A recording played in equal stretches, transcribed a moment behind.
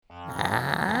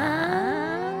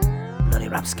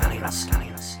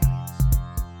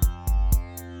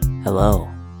Hello,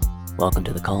 welcome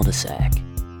to the Culdesac,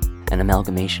 an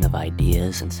amalgamation of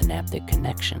ideas and synaptic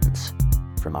connections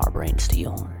from our brains to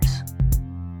yours.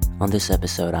 On this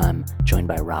episode, I'm joined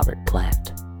by Robert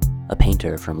Platt, a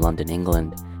painter from London,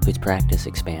 England, whose practice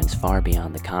expands far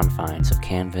beyond the confines of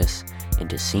canvas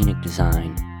into scenic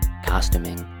design,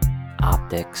 costuming,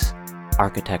 optics,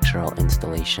 architectural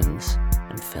installations,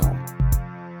 and film.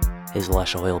 His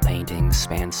lush oil paintings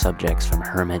span subjects from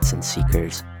hermits and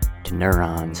seekers to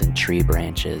neurons and tree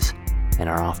branches, and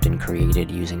are often created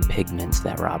using pigments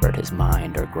that Robert has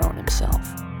mined or grown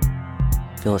himself.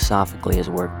 Philosophically, his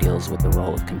work deals with the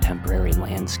role of contemporary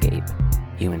landscape,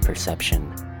 human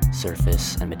perception,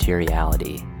 surface, and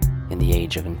materiality in the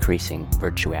age of increasing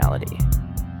virtuality.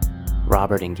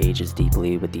 Robert engages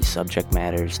deeply with these subject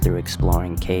matters through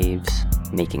exploring caves,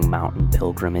 making mountain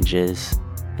pilgrimages,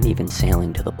 and even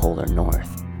sailing to the polar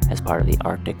north as part of the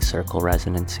Arctic Circle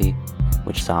residency,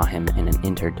 which saw him in an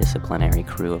interdisciplinary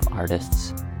crew of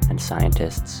artists and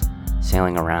scientists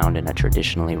sailing around in a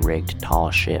traditionally rigged tall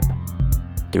ship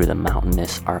through the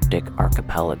mountainous Arctic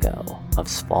archipelago of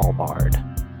Svalbard,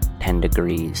 10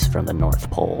 degrees from the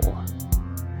North Pole.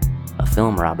 A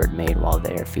film Robert made while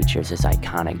there features his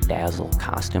iconic dazzle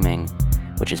costuming,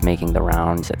 which is making the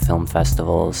rounds at film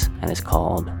festivals and is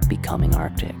called Becoming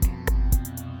Arctic.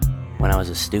 When I was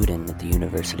a student at the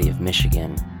University of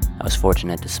Michigan, I was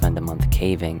fortunate to spend a month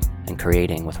caving and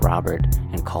creating with Robert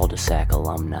and Culdesac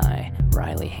alumni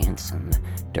Riley Hanson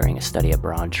during a study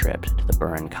abroad trip to the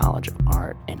Burren College of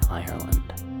Art in Ireland.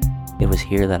 It was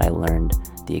here that I learned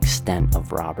the extent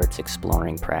of Robert's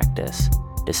exploring practice,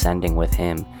 descending with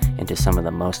him into some of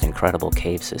the most incredible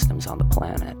cave systems on the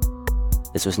planet.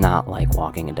 This was not like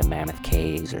walking into mammoth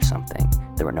caves or something.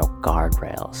 There were no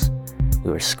guardrails. We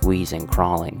were squeezing,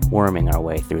 crawling, worming our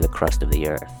way through the crust of the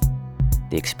earth.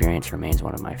 The experience remains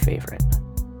one of my favorite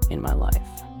in my life.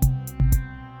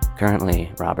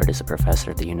 Currently, Robert is a professor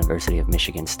at the University of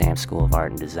Michigan Stamp School of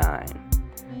Art and Design.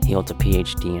 He holds a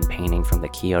PhD in painting from the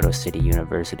Kyoto City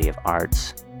University of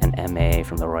Arts, an MA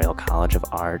from the Royal College of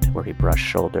Art, where he brushed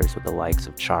shoulders with the likes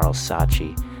of Charles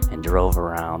Satchii and drove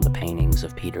around the paintings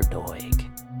of Peter Doig.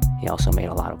 He also made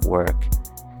a lot of work,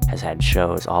 has had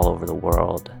shows all over the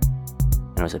world,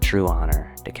 and it was a true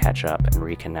honor to catch up and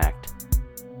reconnect.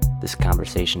 This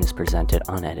conversation is presented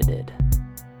unedited.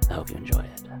 I hope you enjoy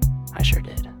it. I sure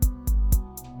did.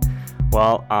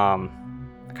 Well, I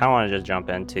kind of want to just jump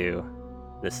into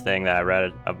this thing that I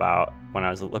read about when I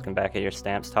was looking back at your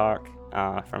stamps talk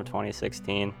from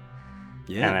 2016.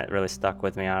 Yeah. And it really stuck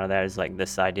with me out of that is like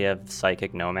this idea of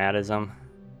psychic nomadism,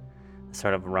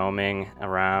 sort of roaming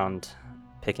around,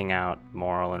 picking out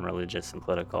moral and religious and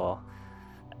political,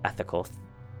 ethical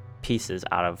pieces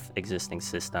out of existing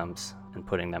systems and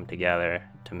putting them together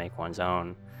to make one's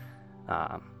own,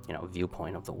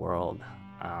 viewpoint of the world.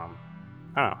 I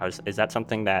don't know. Is that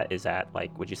something that is at,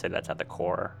 like, would you say that's at the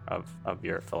core of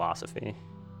your philosophy?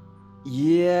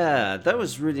 Yeah, that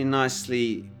was really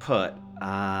nicely put.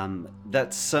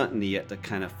 That's certainly at the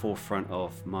kind of forefront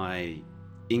of my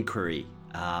inquiry.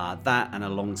 That and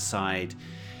alongside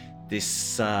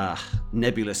this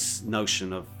nebulous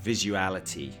notion of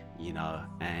visuality,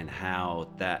 and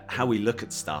how we look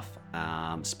at stuff,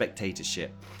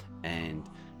 spectatorship, and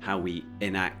how we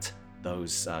enact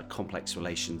those complex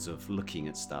relations of looking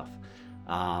at stuff.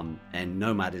 And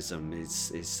nomadism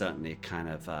is certainly a kind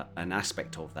of an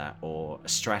aspect of that, or a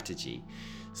strategy.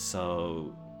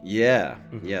 So yeah,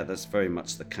 that's very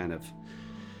much the kind of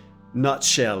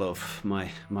nutshell of my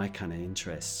kind of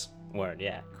interests. Word,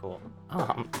 yeah, cool.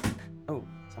 Something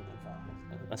fell.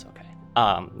 That's okay.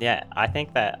 Yeah, I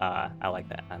think that I like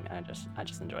that. I mean, I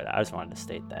just enjoy that. I just wanted to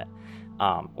state that.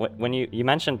 When you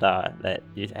mentioned that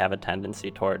you have a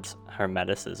tendency towards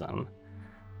hermeticism,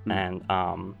 and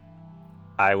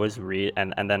I was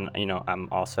and then I'm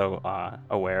also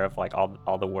aware of like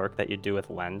all the work that you do with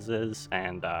lenses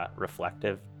and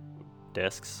reflective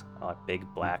discs, big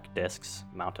black discs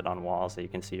mounted on walls that you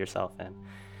can see yourself in.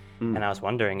 And I was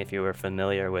wondering if you were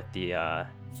familiar with the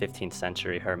 15th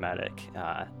century hermetic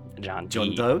John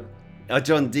Doe?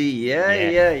 John Dee,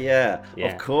 yeah,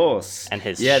 of course. And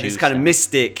his this kind of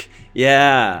mystic,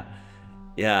 yeah.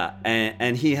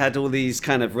 And he had all these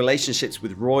kind of relationships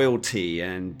with royalty,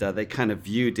 and they kind of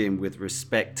viewed him with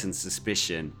respect and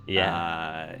suspicion.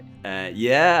 And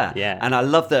I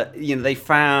love that, they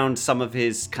found some of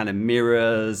his kind of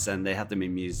mirrors and they have them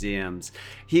in museums.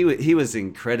 He was an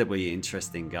incredibly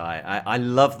interesting guy. I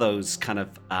love those kind of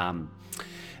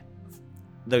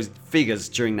those figures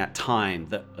during that time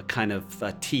that are kind of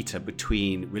teeter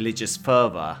between religious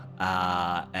fervor,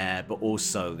 but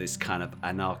also this kind of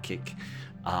anarchic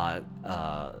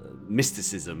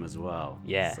mysticism as well.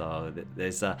 Yeah. So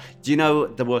there's do you know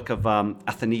the work of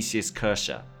Athanasius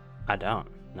Kircher? I don't.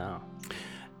 No.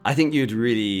 I think you'd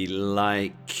really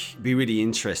be really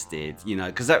interested,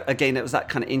 because it was that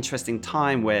kind of interesting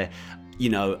time where,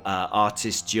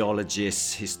 artists,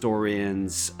 geologists,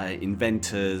 historians,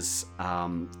 inventors,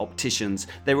 opticians,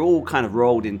 they were all kind of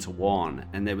rolled into one,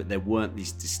 and there weren't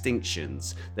these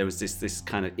distinctions. There was this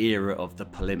kind of era of the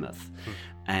polymath.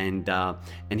 And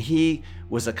he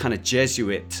was a kind of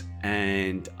Jesuit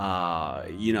and,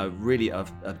 really a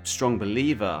strong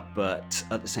believer, but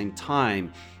at the same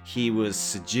time, he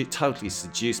was totally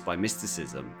seduced by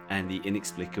mysticism and the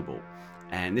inexplicable.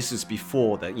 And this was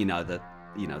before the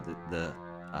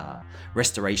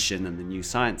restoration and the new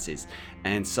sciences.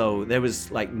 And so there was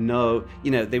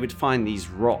they would find these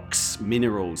rocks,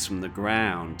 minerals from the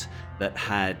ground that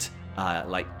had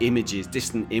images,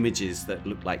 distant images that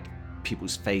looked like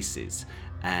people's faces.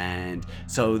 And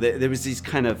so there was these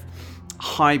kind of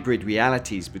hybrid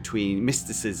realities between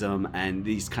mysticism and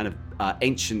these kind of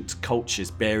ancient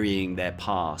cultures burying their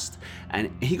past.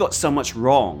 And he got so much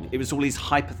wrong. It was all these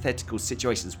hypothetical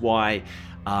situations, why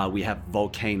we have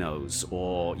volcanoes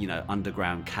or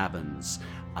underground caverns,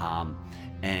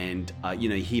 and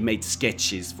he made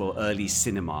sketches for early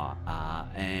cinema,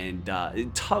 and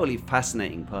totally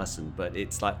fascinating person. But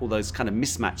it's like all those kind of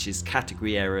mismatches,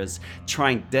 category errors,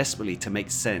 trying desperately to make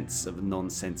sense of a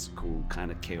nonsensical kind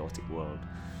of chaotic world.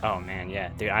 Oh man, yeah,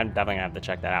 dude, I'm definitely gonna have to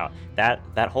check that out.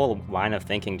 That whole line of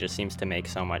thinking just seems to make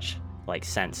so much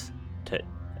sense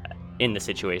in the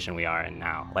situation we are in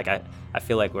now. I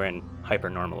feel like we're in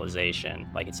hyper-normalization,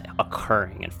 it's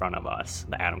occurring in front of us,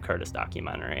 the Adam Curtis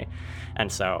documentary.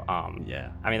 And so,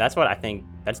 that's what I think,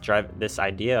 that's drive this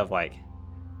idea of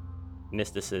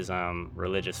mysticism,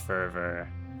 religious fervor.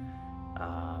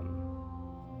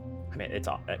 It's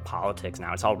all politics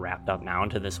now. It's all wrapped up now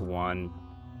into this one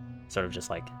sort of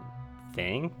just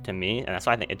thing to me. And that's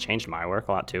why I think it changed my work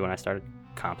a lot too, when I started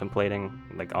contemplating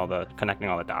connecting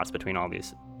all the dots between all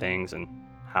these things and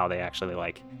how they actually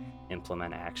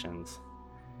implement actions.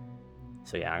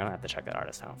 So yeah, I'm gonna have to check that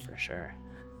artist out for sure.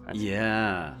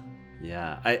 Yeah.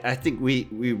 I think we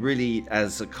really,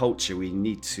 as a culture, we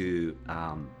need to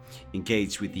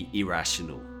engage with the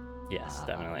irrational. Yes,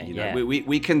 definitely.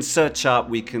 We can search up,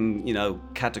 we can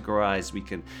categorize, we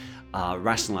can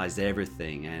rationalize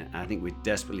everything, and I think we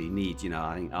desperately need,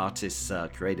 I think artists,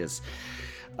 creators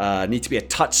need to be a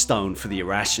touchstone for the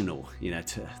irrational,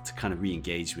 to kind of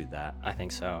re-engage with that. I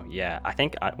think so. Yeah, I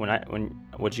think when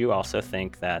would you also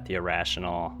think that the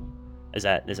irrational does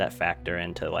that factor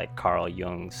into Carl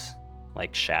Jung's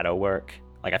shadow work?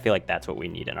 I feel like that's what we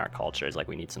need in our culture, is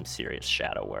we need some serious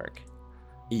shadow work.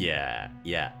 Yeah.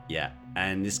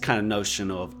 And this kind of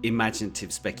notion of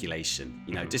imaginative speculation,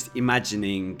 just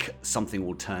imagining something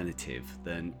alternative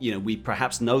than, we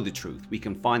perhaps know the truth. We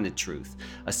can find the truth.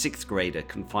 A sixth grader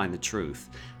can find the truth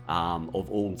of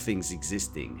all things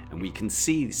existing. And we can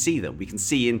see them. We can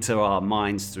see into our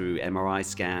minds through MRI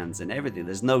scans and everything.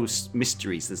 There's no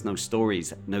mysteries. There's no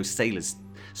stories, no sailors'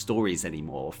 stories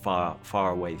anymore,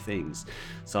 far away things.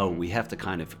 So we have to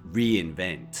kind of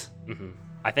reinvent. Mm-hmm.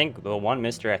 I think the one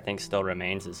mystery I think still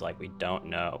remains is we don't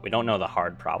know the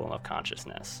hard problem of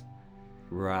consciousness.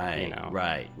 Right.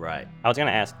 Right. I was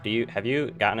gonna ask, have you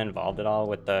gotten involved at all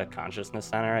with the Consciousness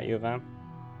Center at U of M?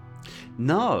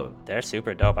 No. They're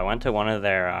super dope. I went to one of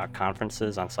their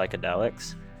conferences on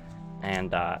psychedelics,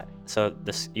 and so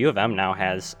this U of M now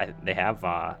has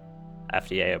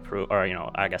FDA approval,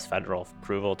 or I guess federal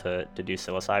approval to do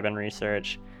psilocybin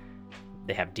research.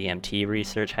 They have DMT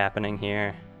research happening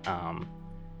here.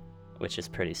 Which is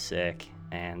pretty sick,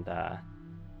 and I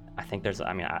think there's a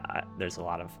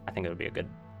lot of, I think it would be a good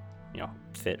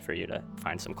fit for you to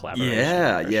find some collaboration.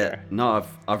 Yeah. Sure. No,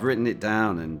 I've written it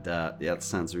down, and that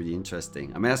sounds really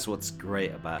interesting. that's what's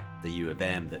great about the U of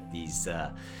M, that these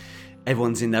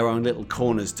everyone's in their own little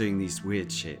corners doing these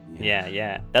weird shit.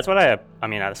 Yeah. That's what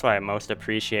that's what I most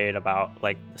appreciate about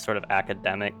the sort of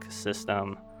academic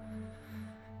system,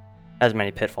 as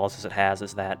many pitfalls as it has,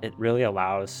 is that it really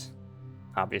allows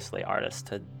obviously artists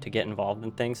to get involved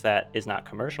in things that is not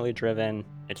commercially driven,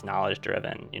 it's knowledge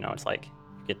driven. It's you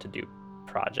get to do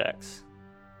projects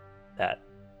that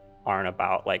aren't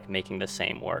about making the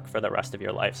same work for the rest of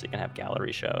your life so you can have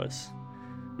gallery shows.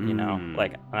 And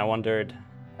I wondered,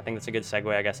 I think that's a good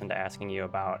segue, I guess, into asking you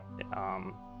about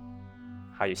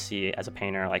how you see, as a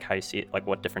painter, how you see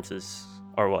what differences,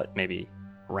 or what maybe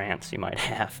rants you might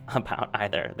have about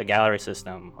either the gallery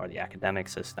system or the academic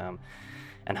system,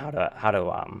 and how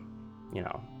to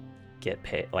get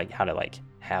paid, like how to like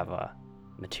have a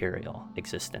material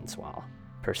existence while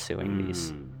pursuing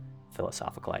these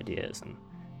philosophical ideas and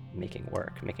making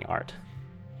art.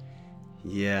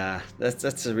 Yeah,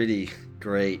 that's a really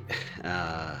great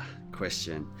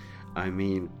question. I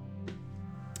mean,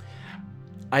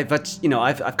 I've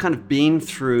kind of been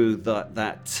through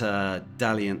that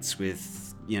dalliance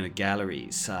with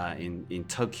galleries in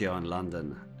Tokyo and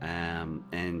London,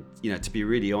 and to be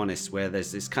really honest, where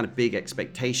there's this kind of big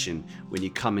expectation when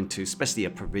you come into especially a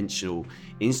provincial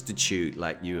institute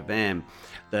like U of M,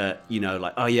 that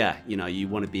like, oh yeah, you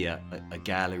want to be a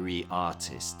gallery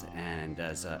artist, and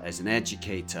as an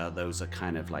educator, those are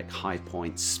kind of like high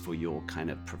points for your kind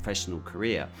of professional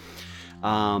career.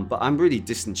 But I'm really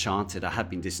disenchanted. I have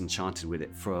been disenchanted with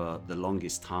it for the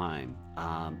longest time.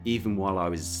 Even while I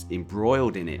was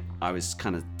embroiled in it, I was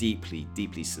kind of deeply,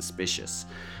 deeply suspicious.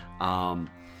 So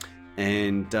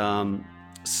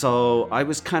I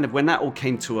was kind of, when that all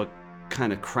came to a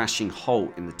kind of crashing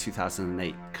halt in the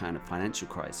 2008 kind of financial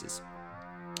crisis,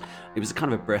 it was a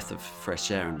kind of a breath of fresh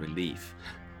air and relief.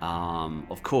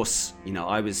 Of course,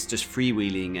 I was just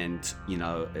freewheeling and,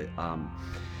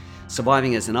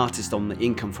 surviving as an artist on the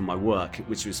income from my work,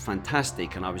 which was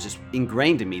fantastic, and I was just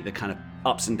ingrained in me the kind of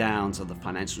ups and downs of the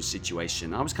financial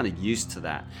situation. I was kind of used to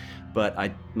that, but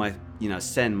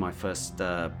Sen, my first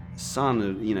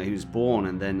son, he was born,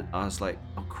 and then I was like,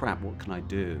 oh crap, what can I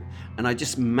do? And I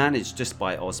just managed, just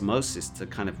by osmosis, to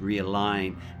kind of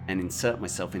realign and insert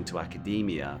myself into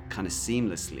academia kind of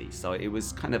seamlessly. So it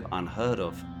was kind of unheard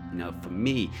of, for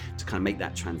me to kind of make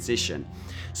that transition.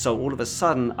 So all of a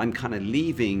sudden, I'm kind of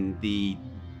leaving the,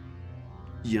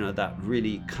 that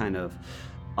really kind of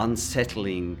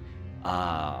unsettling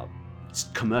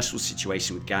commercial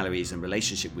situation with galleries and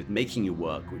relationship with making your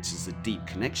work, which is a deep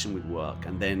connection with work,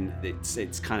 and then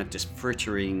it's kind of just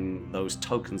frittering those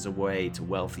tokens away to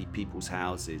wealthy people's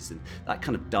houses, and that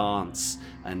kind of dance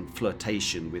and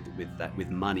flirtation with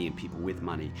money and people with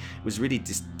money was really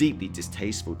deeply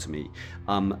distasteful to me.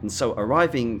 And so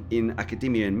arriving in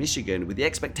academia in Michigan with the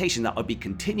expectation that I'd be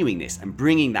continuing this and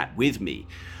bringing that with me,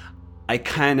 I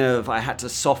had to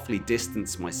softly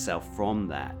distance myself from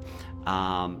that.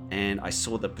 And I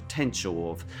saw the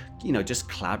potential of, just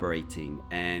collaborating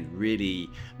and really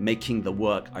making the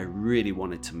work I really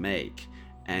wanted to make.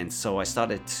 And so I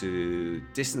started to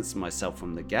distance myself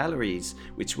from the galleries,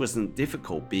 which wasn't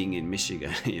difficult being in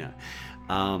Michigan,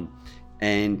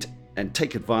 and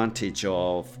take advantage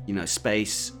of,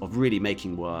 space, of really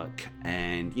making work,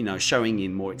 and, showing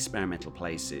in more experimental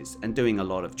places and doing a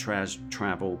lot of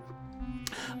travel.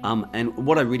 And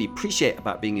what I really appreciate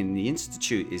about being in the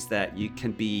Institute is that you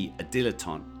can be a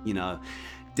dilettante.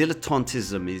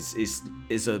 Dilettantism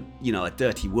is a a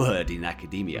dirty word in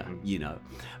academia,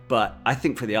 but I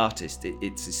think for the artist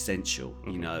it's essential,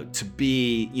 to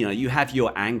be, you have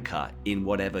your anchor in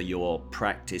whatever your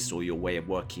practice or your way of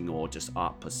working or just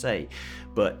art per se,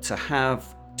 but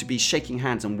to be shaking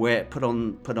hands and put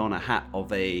on a hat of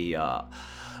a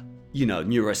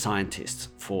neuroscientist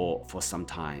for some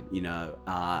time,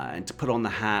 and to put on the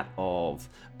hat of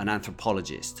an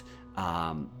anthropologist,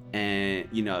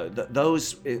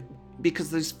 those,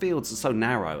 because those fields are so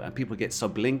narrow and people get so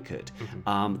blinkered,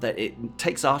 that it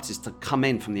takes artists to come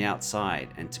in from the outside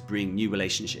and to bring new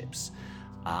relationships.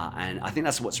 And I think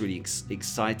that's what's really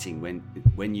exciting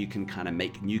when you can kind of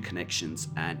make new connections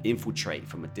and infiltrate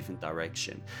from a different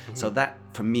direction. So that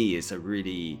for me is a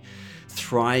really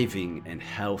thriving and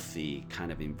healthy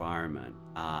kind of environment,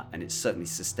 and it's certainly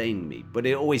sustaining me. But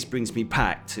it always brings me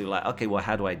back to like, okay, well,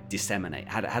 how do I disseminate?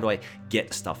 How do I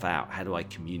get stuff out? How do I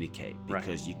communicate?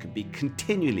 Because you can be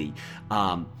continually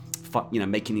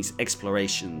making these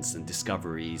explorations and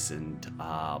discoveries, and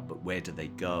but where do they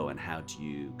go, and how do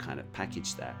you kind of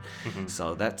package that?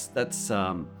 So that's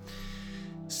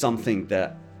something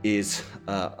that is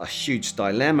a huge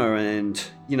dilemma, and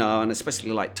and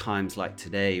especially like times like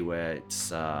today where it's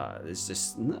there's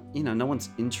just no one's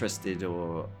interested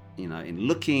or in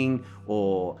looking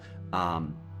or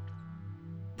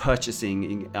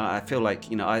purchasing. I feel like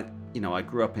I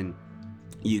grew up in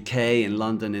UK, in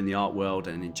London, in the art world,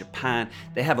 and in Japan.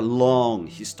 They have a long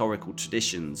historical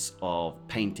traditions of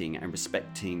painting and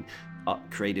respecting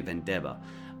creative endeavor.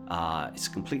 It's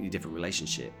a completely different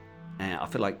relationship, and I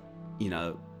feel like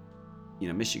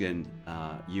Michigan,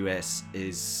 US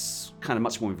is kind of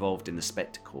much more involved in the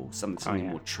spectacle, something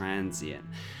more transient,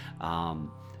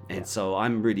 and so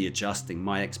I'm really adjusting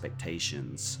my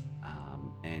expectations,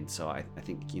 And so I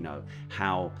think, you know,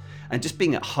 how, and just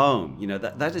being at home, you know,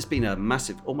 that has been a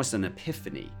massive, almost an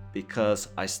epiphany, because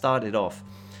I started off,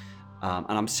 and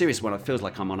I'm serious when it feels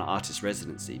like I'm on an artist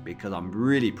residency, because I'm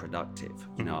really productive.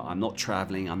 You know, I'm not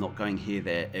traveling, I'm not going here,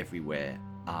 there, everywhere.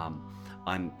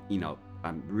 I'm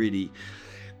really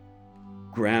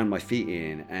ground my feet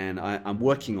in, and I'm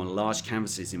working on large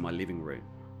canvases in my living room.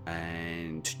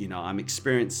 And, you know, I'm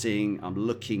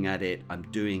looking at it, I'm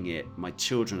doing it, my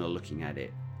children are looking at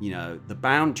it. You know, the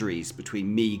boundaries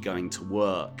between me going to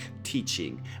work,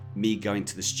 teaching, me going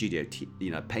to the studio,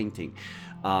 painting,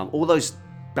 all those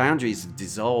boundaries have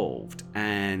dissolved,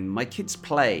 and my kids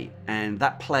play, and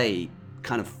that play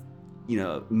kind of, you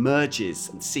know, merges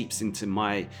and seeps into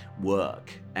my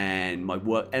work and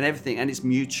everything, and it's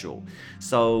mutual.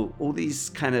 So all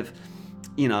these kind of,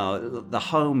 you know, the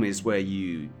home is where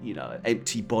you know,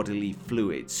 empty bodily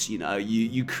fluids, you know,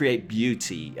 you create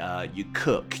beauty, you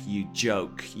cook, you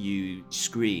joke, you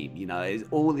scream, you know, it's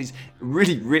all these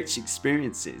really rich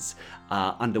experiences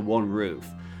under one roof.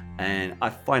 And I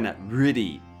find that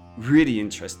really, really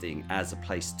interesting as a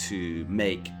place to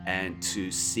make and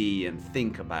to see and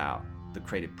think about the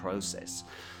creative process.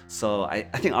 So I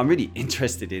think I'm really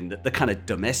interested in the kind of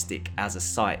domestic as a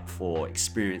site for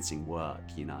experiencing work,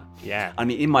 you know. Yeah. I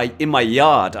mean, in my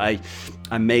yard, I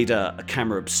made a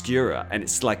camera obscura, and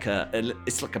it's like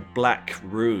a black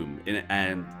room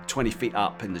and 20 feet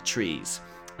up in the trees.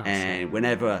 And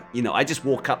whenever, you know, I just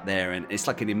walk up there, and it's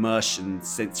like an immersion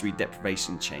sensory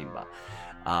deprivation chamber.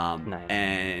 Nice.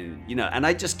 And, you know, and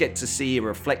I just get to see a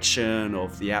reflection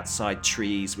of the outside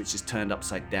trees, which is turned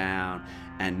upside down.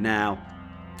 And now,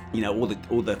 you know,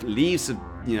 all the leaves have,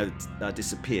 you know,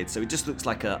 disappeared. So it just looks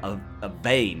like a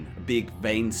big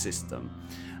vein system,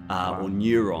 or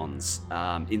neurons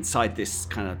inside this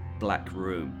kind of black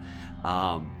room.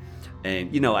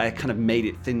 And, you know, I kind of made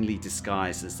it thinly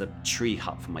disguised as a tree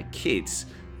hut for my kids,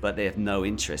 but they have no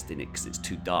interest in it because it's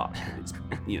too dark. It's,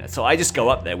 you know, so I just go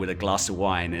up there with a glass of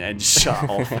wine and just shut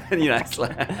off. And, you know, it's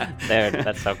like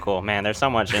That's so cool, man. There's so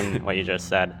much in what you just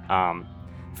said,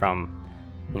 from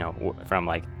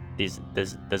like this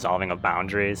dissolving of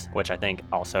boundaries, which I think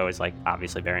also is like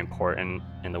obviously very important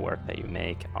in the work that you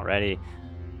make already.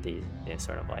 The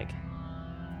sort of like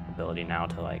ability now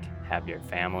to like have your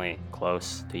family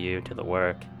close to you, to the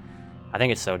work. I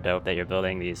think it's so dope that you're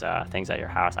building these things at your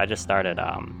house. I just started,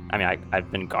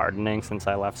 I've been gardening since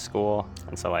I left school,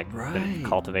 and so like been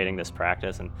cultivating this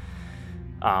practice, and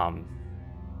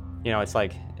you know, it's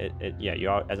like you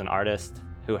as an artist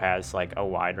who has like a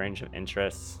wide range of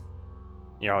interests,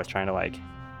 you're always trying to like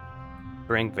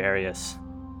bring various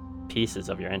pieces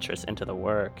of your interests into the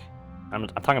work. I'm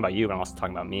talking about you, but I'm also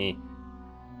talking about me.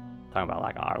 I'm talking about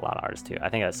like a lot of artists too. I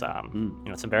think that's you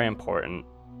know, it's a very important,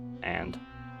 and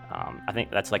I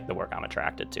think that's like the work I'm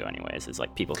attracted to anyways, is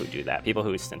like people who do that, people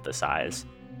who synthesize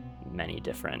many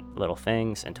different little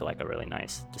things into like a really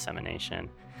nice dissemination.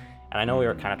 And I know we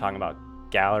were kind of talking about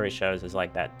gallery shows as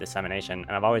like that dissemination,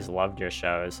 and I've always loved your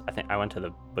shows. I think I went to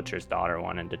the Butcher's Daughter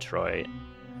one in Detroit,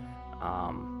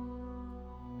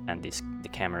 and the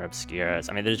camera obscuras.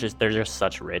 I mean, they're just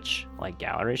such rich like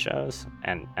gallery shows,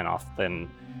 and often,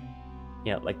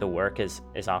 you know, like the work is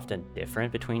often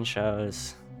different between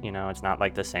shows. You know, it's not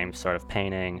like the same sort of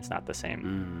painting. It's not the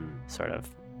same sort of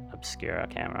obscura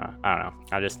camera. I don't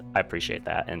know. I appreciate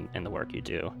that in the work you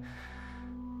do.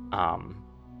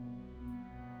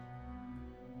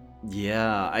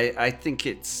 Yeah, I think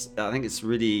it's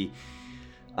really,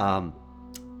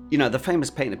 you know, the famous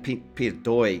painter Peter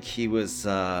Doig. He was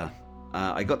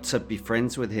I got to be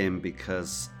friends with him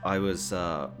because I was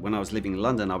when I was living in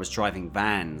London, I was driving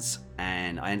vans,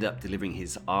 and I ended up delivering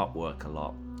his artwork a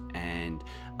lot. And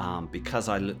because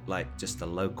I looked like just a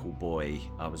local boy,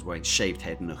 I was wearing shaved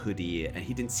head and a hoodie, and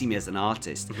he didn't see me as an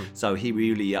artist. So he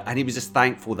really, and he was just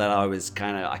thankful that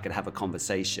I could have a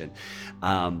conversation,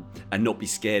 and not be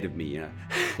scared of me, you know.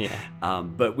 Yeah.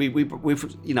 But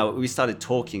we started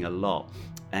talking a lot,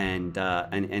 and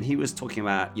he was talking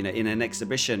about, you know, in an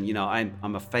exhibition, you know,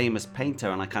 I'm a famous painter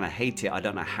and I kind of hate it. I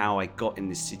don't know how I got in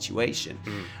this situation,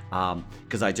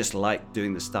 because I just like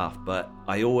doing the stuff, but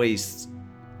I always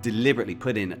deliberately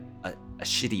put in a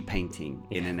shitty painting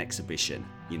in an exhibition,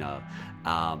 you know.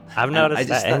 I've noticed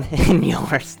that in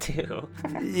yours too.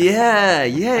 Yeah,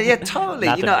 totally.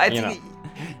 You know, I think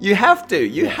you have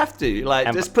to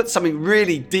like just put something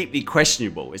really deeply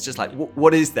questionable. It's just like,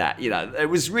 what is that? You know, it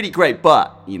was really great,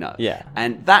 but, you know,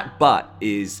 and that but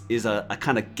is a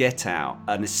kind of get out,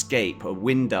 an escape, a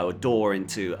window, a door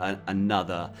into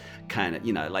another kind of,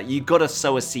 you know, like you've got to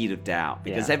sow a seed of doubt,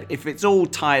 because if it's all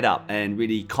tied up and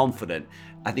really confident,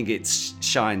 I think it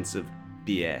shines of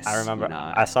BS. I remember, you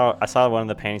know? I saw one of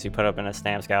the paintings you put up in a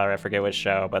stamps gallery. I forget which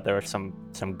show, but there were some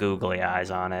googly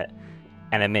eyes on it,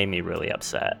 and it made me really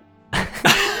upset.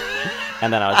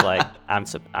 And then I was like,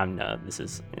 I'm no, this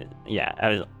is, yeah. I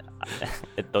was,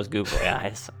 those googly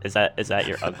eyes. Is that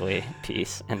your ugly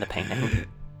piece in the painting?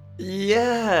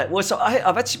 Yeah. Well, so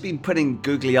I've actually been putting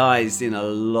googly eyes in a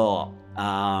lot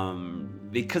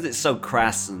because it's so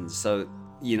crass and so,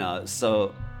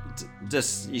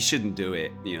 just you shouldn't do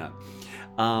it,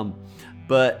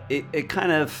 but it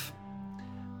kind of,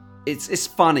 it's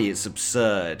funny, it's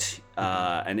absurd,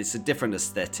 and it's a different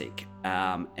aesthetic,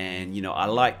 and I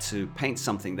like to paint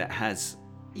something that has,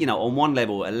 on one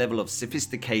level, a level of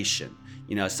sophistication,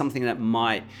 something that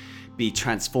might be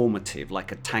transformative,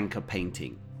 like a tanker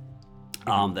painting,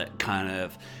 that kind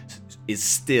of is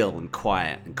still and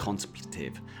quiet and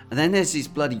contemplative. And then there's these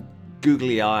bloody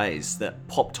googly eyes that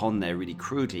popped on there really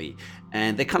crudely,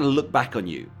 and they kind of look back on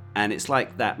you, and it's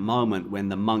like that moment when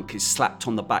the monk is slapped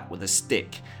on the back with a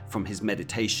stick from his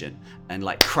meditation, and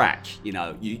like crack,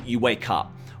 you wake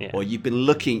up, or you've been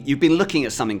looking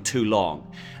at something too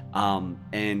long,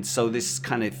 and so this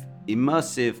kind of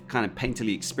immersive kind of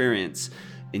painterly experience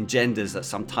engenders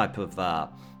some type of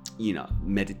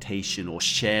meditation or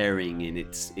sharing in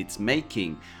its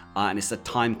making, and it's a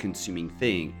time-consuming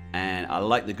thing. And I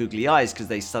like the googly eyes because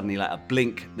they suddenly, like a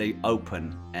blink, they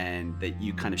open, and that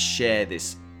you kind of share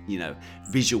this,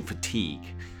 visual fatigue,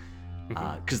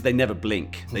 because they never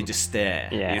blink, they just stare.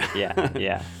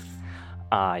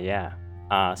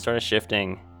 Sort of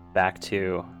shifting back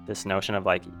to this notion of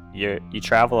like you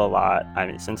travel a lot. I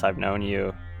mean, since I've known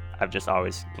you, I've just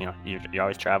always, you're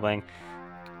always traveling.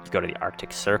 You go to the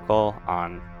Arctic Circle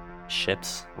on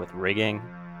ships with rigging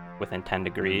within 10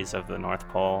 degrees of the North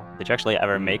Pole. Did you actually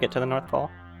ever make it to the North Pole?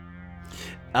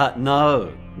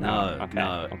 No.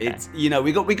 Okay. It's,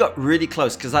 we got really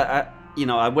close because I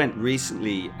went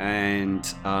recently, and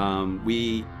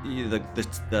the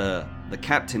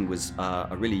captain was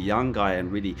a really young guy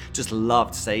and really just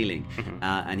loved sailing,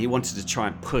 and he wanted to try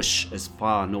and push as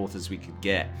far north as we could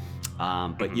get.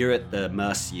 But you're at the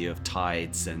mercy of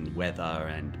tides and weather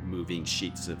and moving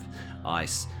sheets of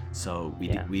ice. So I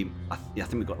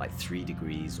think we got like 3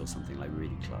 degrees or something, like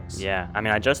really close. Yeah, I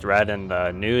mean, I just read in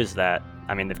the news that,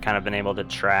 they've kind of been able to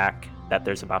track that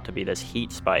there's about to be this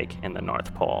heat spike in the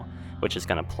North Pole, which is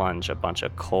going to plunge a bunch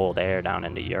of cold air down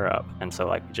into Europe. And so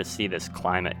like just see this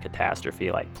climate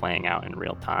catastrophe like playing out in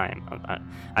real time.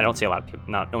 I don't see a lot of people,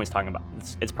 no one's talking about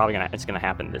it's probably going to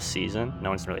happen this season. No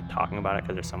one's really talking about it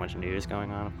because there's so much news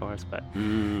going on, of course, but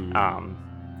I'm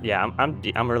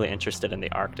really interested in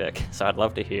the Arctic, so I'd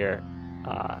love to hear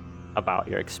about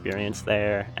your experience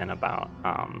there and about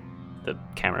the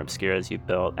camera obscuras you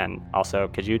built. And also,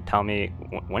 could you tell me,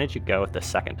 when did you go the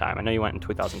second time? I know you went in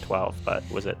 2012, but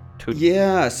was it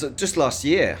so just last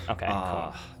year. Okay,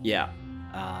 cool.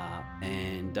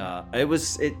 And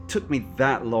it took me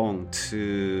that long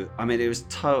to, it was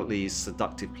totally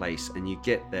seductive place, and you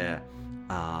get there,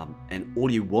 and all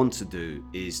you want to do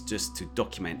is just to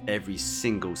document every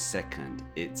single second.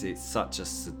 It's such a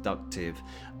seductive,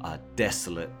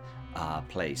 desolate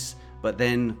place. But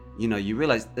then, you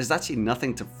realize there's actually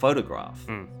nothing to photograph.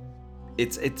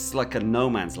 It's like a no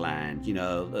man's land,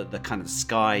 the kind of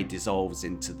sky dissolves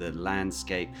into the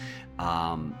landscape,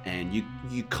 and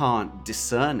you can't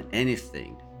discern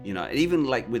anything, even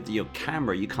like with your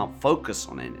camera, you can't focus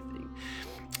on anything.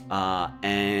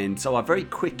 And so I very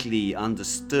quickly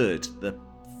understood the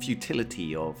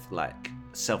futility of like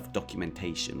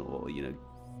self-documentation or,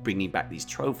 bringing back these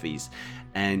trophies,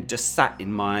 and just sat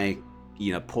in my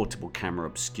portable camera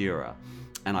obscura,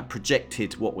 and I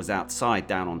projected what was outside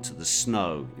down onto the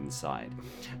snow inside.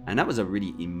 And that was a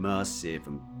really immersive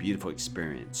and beautiful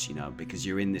experience, because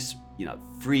you're in this,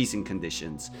 freezing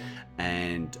conditions,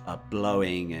 and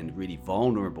blowing and really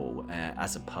vulnerable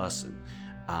as a person.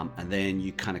 And then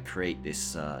you kind of create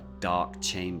this dark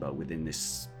chamber within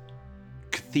this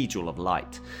cathedral of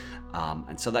light.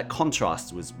 And so that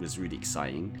contrast was really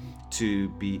exciting,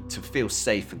 to feel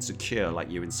safe and secure,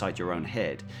 like you're inside your own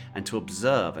head, and to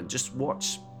observe and just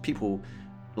watch people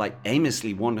like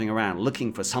aimlessly wandering around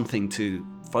looking for something to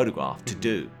photograph, to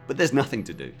do, but there's nothing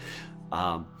to do.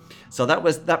 So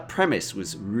that premise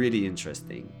was really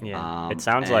interesting. It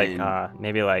sounds like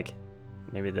maybe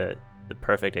the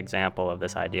perfect example of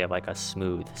this idea of like a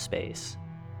smooth space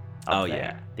up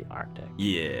there, the Arctic.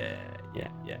 Yeah,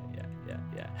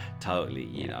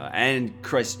 totally. And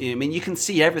Chris, you can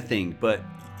see everything, but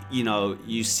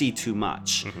you see too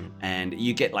much, and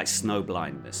you get like snow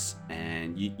blindness,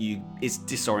 and it's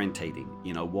disorientating.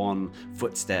 One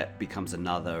footstep becomes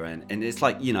another, and it's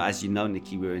like, as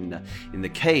Nikki, we're in the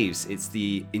caves. It's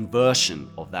the inversion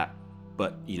of that,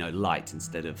 but light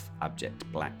instead of abject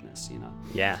blackness.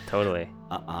 Yeah, totally.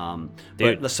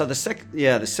 But so the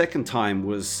second time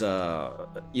was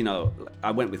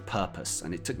I went with purpose,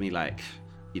 and it took me like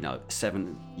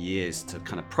 7 years to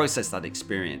kind of process that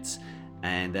experience.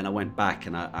 And then I went back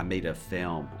and I made a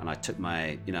film, and I took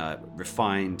my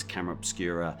refined camera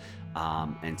obscura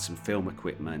and some film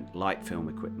equipment, light film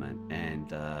equipment,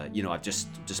 and I've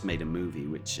just made a movie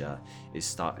which is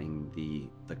starting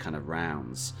the kind of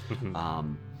rounds.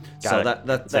 So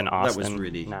that was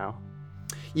really now.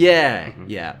 Yeah,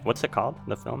 yeah. What's it called,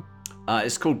 the film?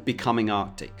 It's called Becoming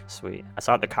Arctic. Sweet. I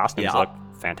saw the costumes look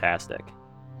fantastic.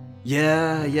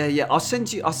 Yeah. I'll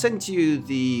send you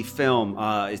the film.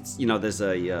 It's there's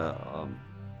a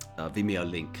Vimeo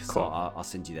link, cool. So I'll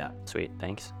send you that. Sweet,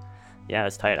 thanks. Yeah,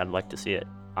 it's tight. I'd like to see it.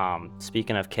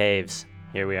 Speaking of caves,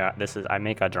 here we are. I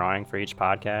make a drawing for each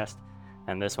podcast,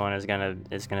 and this one is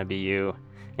gonna be you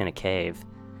in a cave.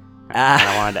 And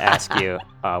I wanted to ask you,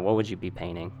 what would you be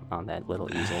painting on that little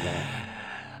easel there?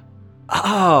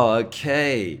 Oh,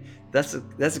 okay. That's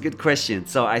a good question.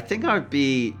 So I think I'd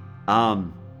be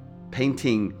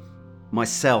painting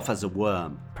myself as a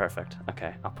worm. Perfect.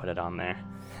 Okay, I'll put it on there.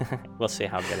 We'll see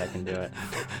how good I can do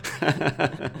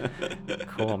it.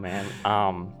 Cool, man.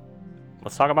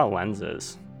 Let's talk about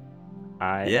lenses.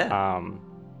 I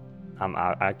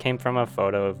came from a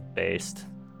photo-based,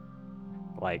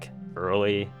 like,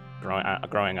 early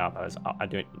growing up. I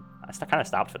kind of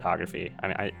stopped photography. I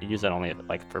mean, I use it only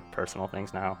like for personal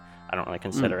things now. I don't really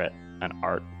consider it an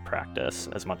art practice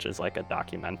as much as like a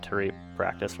documentary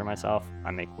practice for myself.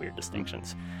 I make weird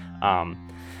distinctions.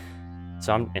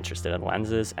 So I'm interested in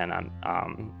lenses, and I'm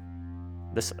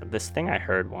this thing I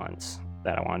heard once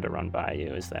that I wanted to run by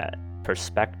you is that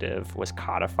perspective was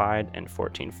codified in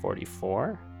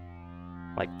 1444,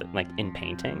 like in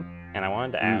painting. And I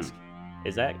wanted to ask,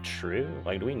 is that true?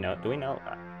 Like, do we know?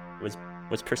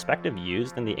 Was perspective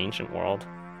used in the ancient world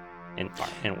in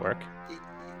work?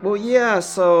 Well, yeah.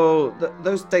 So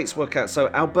those dates work out. So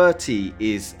Alberti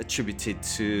is attributed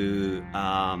to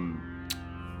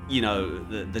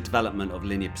the development of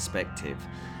linear perspective,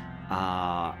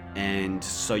 and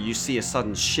so you see a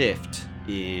sudden shift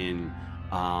in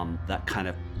that kind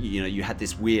of you had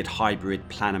this weird hybrid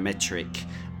planimetric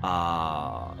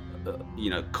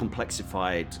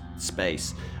complexified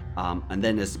space, and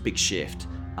then there's a big shift.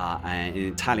 And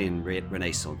in Italian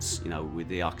Renaissance, with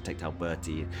the architect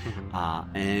Alberti,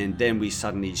 and then we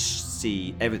suddenly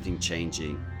see everything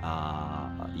changing.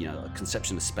 A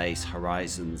conception of space,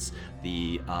 horizons,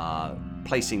 the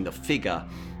placing the figure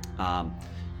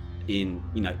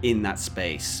in that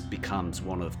space becomes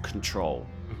one of control.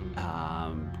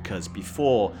 Because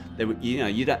before there were,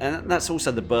 you don't, and that's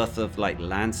also the birth of like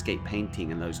landscape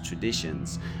painting and those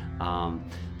traditions.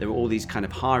 There were all these kind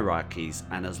of hierarchies,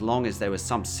 and as long as there was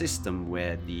some system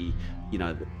where the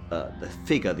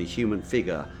figure, the human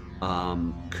figure,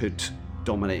 could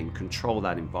dominate and control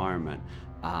that environment,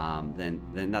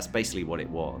 then that's basically what it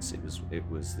was. It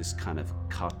was this kind of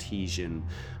Cartesian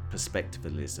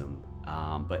perspectivalism,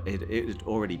 but it had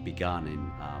already begun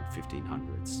in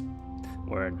 1500s.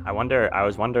 Word. I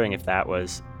was wondering if that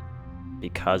was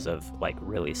because of like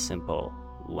really simple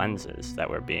lenses that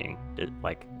were being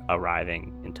like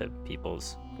arriving into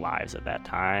people's lives at that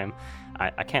time.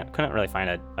 I couldn't really find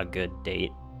a good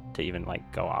date to even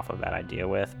like go off of that idea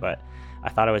with, but I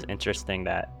thought it was interesting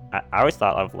that I always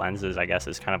thought of lenses, I guess,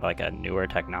 as kind of like a newer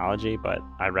technology, but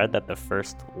I read that the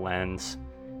first lens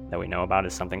that we know about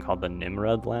is something called the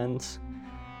Nimrod lens,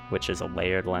 which is a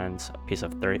layered lens, a piece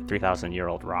of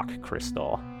 3,000-year-old rock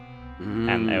crystal.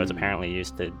 And it was apparently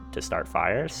used to start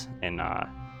fires in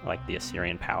like the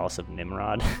Assyrian palace of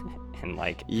Nimrod. And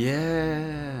like,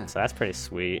 yeah. So that's pretty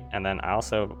sweet. And then I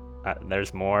also,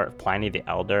 there's more. Pliny the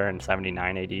Elder in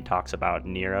 79 AD talks about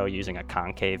Nero using a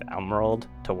concave emerald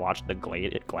to watch the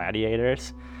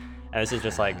gladiators. And this is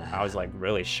just like, I was like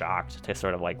really shocked to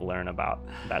sort of like learn about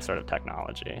that sort of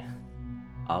technology.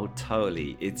 Oh,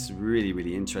 totally. It's really,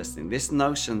 really interesting. This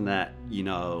notion that,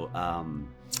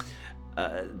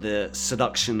 the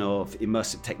seduction of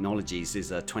immersive technologies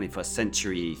is a 21st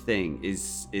century thing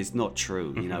is not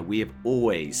true. We have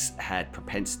always had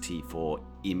propensity for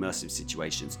immersive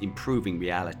situations, improving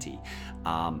reality.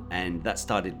 And that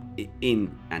started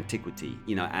in antiquity.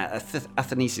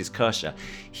 Athanasius Kircher,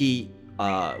 he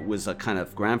was a kind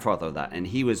of grandfather of that, and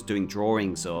he was doing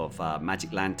drawings of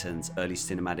magic lanterns, early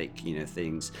cinematic,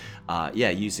 things,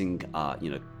 using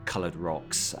colored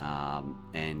rocks,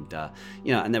 and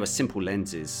there were simple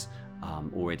lenses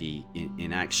already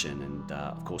in action. And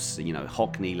of course,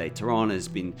 Hockney later on has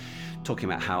been talking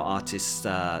about how artists,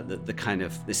 the kind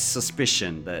of this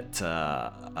suspicion that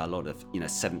a lot of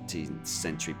 17th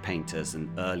century painters and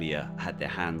earlier had their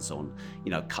hands on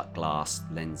cut glass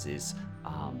lenses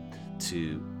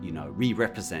to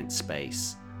re-represent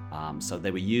space. So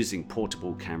they were using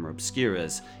portable camera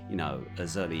obscuras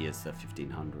as early as the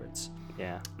 1500s.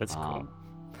 Yeah, that's cool.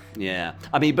 Yeah,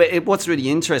 I mean, but what's really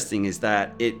interesting is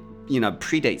that it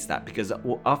predates that, because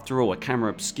after all, a camera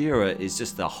obscura is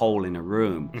just a hole in a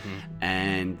room. Mm-hmm.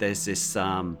 And there's this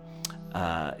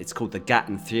it's called the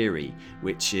Gatton theory,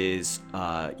 which is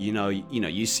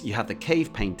you have the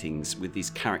cave paintings with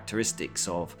these characteristics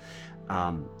of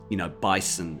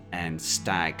bison and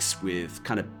stags with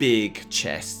kind of big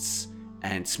chests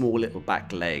and small little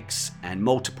back legs and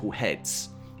multiple heads.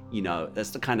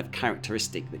 That's the kind of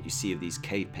characteristic that you see of these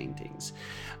cave paintings.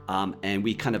 And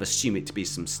we kind of assume it to be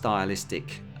some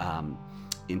stylistic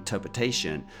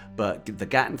interpretation. But the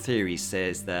Gatton theory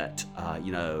says that,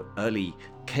 early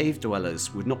cave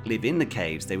dwellers would not live in the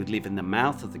caves. They would live in the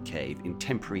mouth of the cave in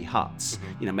temporary huts,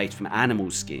 mm-hmm. Made from animal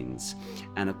skins.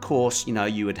 And of course,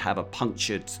 you would have a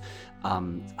punctured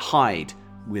hide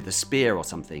with a spear or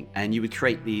something. And you would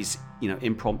create these,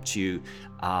 impromptu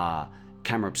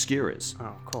camera obscuras.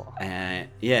 Oh, cool. And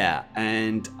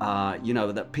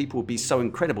that people would be so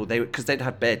incredible because they'd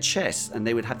have bare chests, and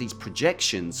they would have these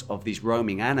projections of these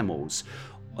roaming animals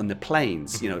on the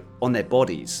plains, on their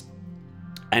bodies.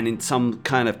 And in some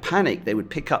kind of panic, they would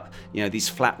pick up, these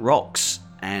flat rocks,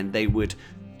 and they would,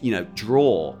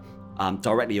 draw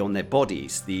directly on their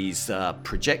bodies these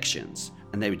projections,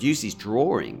 and they would use these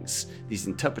drawings, these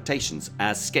interpretations,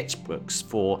 as sketchbooks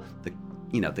for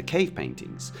the cave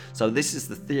paintings. So this is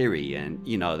the theory, and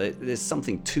there's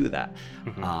something to that.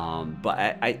 Mm-hmm. But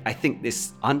I think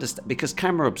this because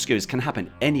camera obscuras can happen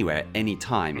anywhere at any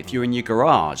time. Mm-hmm. If you're in your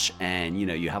garage and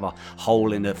you have a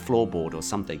hole in the floorboard or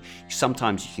something,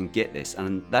 sometimes you can get this,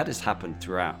 and that has happened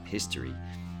throughout history.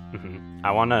 Mm-hmm.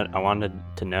 I wanted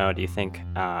to know, do you think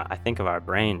I think of our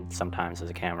brain sometimes as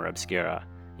a camera obscura?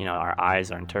 Our eyes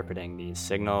are interpreting these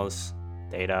signals,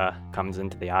 data comes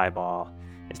into the eyeball,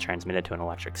 it's transmitted to an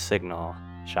electric signal,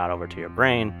 shot over to your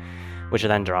brain, which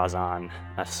then draws on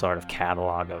a sort of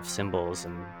catalog of symbols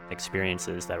and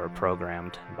experiences that were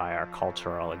programmed by our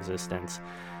cultural existence.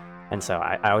 And so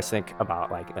I always think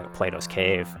about like Plato's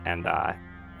cave, and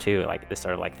too, like this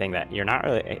sort of like thing that you're not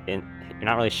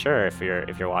really sure if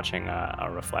you're watching a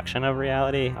reflection of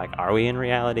reality. Like, are we in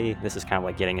reality? This is kind of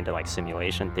like getting into like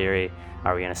simulation theory.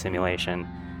 Are we in a simulation?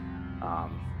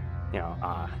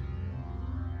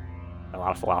 A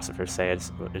lot of philosophers say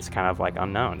it's kind of like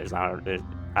unknown.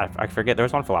 I forget. There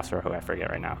was one philosopher who I forget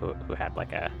right now who had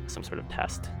like some sort of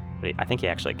test. But I think he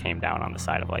actually came down on the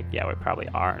side of like, yeah, we probably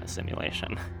are in a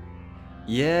simulation.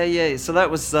 Yeah. So that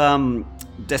was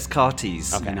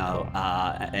Descartes, okay, cool.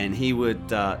 And he would,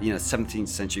 17th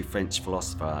century French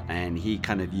philosopher, and he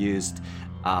kind of used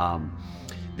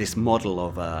this model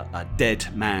of a dead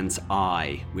man's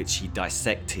eye, which he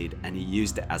dissected, and he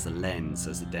used it as a lens,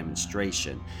 as a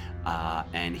demonstration.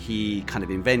 And he kind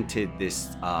of invented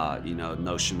this,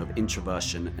 notion of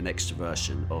introversion and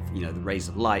extroversion of, the rays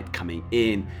of light coming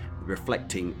in,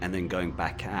 reflecting, and then going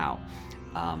back out.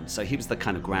 So he was the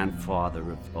kind of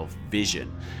grandfather of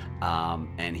vision.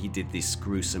 And he did this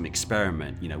gruesome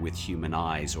experiment, with human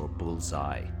eyes, or a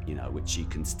bullseye, which you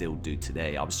can still do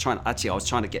today. I was trying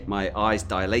to get my eyes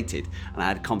dilated, and I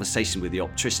had a conversation with the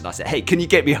optician. I said, hey, can you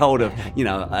get me hold of,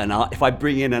 an eye? If I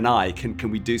bring in an eye,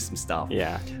 can we do some stuff?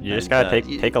 Yeah, you just gotta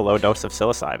take a low dose of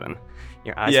psilocybin.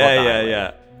 Your eyes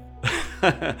Yeah.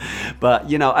 But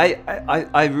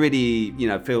I really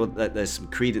feel that there's some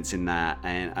credence in that,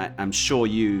 and I'm sure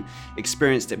you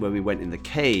experienced it when we went in the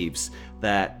caves,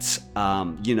 that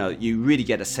you really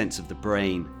get a sense of the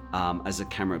brain as a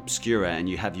camera obscura, and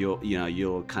you have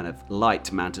your kind of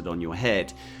light mounted on your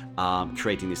head,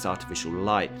 creating this artificial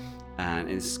light, and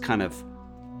it's kind of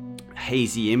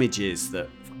hazy images that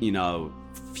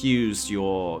fuse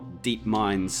your deep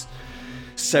mind's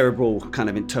cerebral kind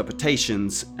of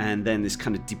interpretations, and then this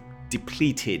kind of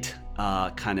depleted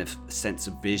kind of sense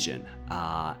of vision,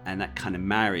 and that kind of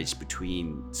marriage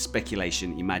between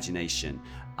speculation, imagination,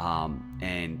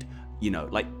 and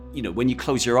when you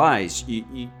close your eyes,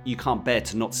 you can't bear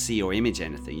to not see or image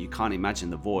anything. You can't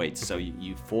imagine the void, so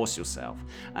you force yourself,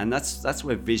 and that's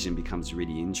where vision becomes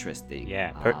really interesting.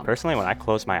 Yeah, personally, when I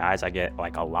close my eyes, I get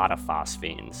like a lot of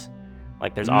phosphenes.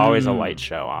 Like there's always a light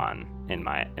show on in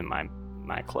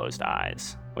my closed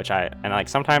eyes, which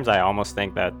sometimes I almost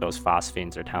think that those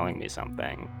phosphenes are telling me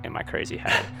something in my crazy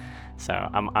head. So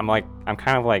I'm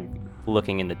kind of like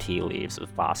looking in the tea leaves of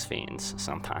phosphenes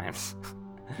sometimes.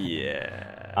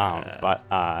 Yeah. But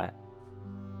I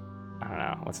don't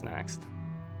know what's next.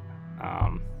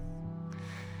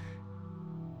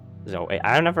 So wait,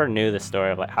 I never knew the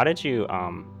story of like how did you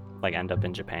end up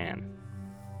in Japan?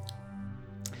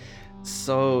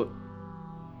 So,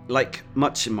 like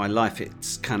much in my life,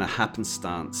 it's kind of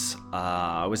happenstance.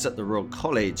 I was at the Royal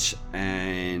College,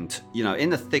 and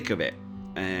in the thick of it,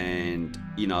 and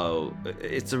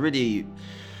it's a really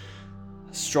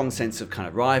strong sense of kind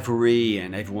of rivalry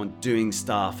and everyone doing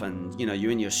stuff, and you're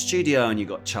in your studio and you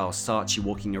got Charles Satchii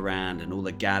walking around and all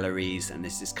the galleries, and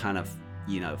there's this kind of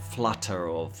flutter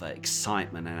of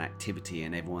excitement and activity,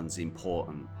 and everyone's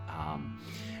important.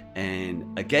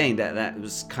 And again, that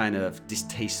was kind of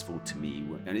distasteful to me,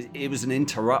 and it was an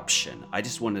interruption. I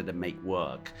just wanted to make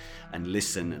work and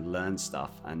listen and learn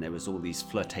stuff, and there was all these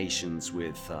flirtations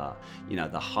with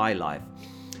the high life.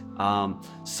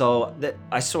 So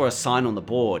I saw a sign on the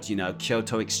board,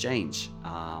 Kyoto Exchange,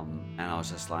 and I was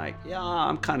just like, yeah,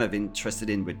 I'm kind of interested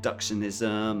in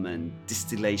reductionism and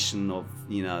distillation of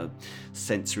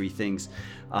sensory things.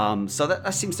 So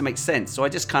that seems to make sense. So I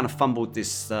just kind of fumbled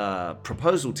this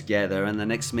proposal together, and the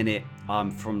next minute I'm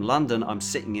from London. I'm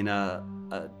sitting in a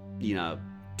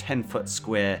 10-foot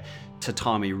square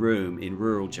tatami room in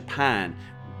rural Japan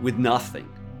with nothing,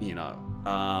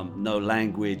 no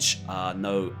language,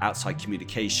 no outside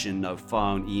communication, no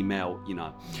phone, email,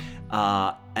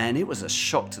 and it was a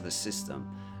shock to the system,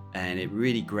 and it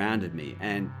really grounded me.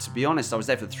 And to be honest, I was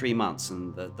there for 3 months,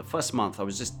 and the first month I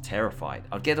was just terrified.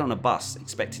 I'd get on a bus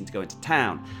expecting to go into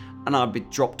town, and I'd be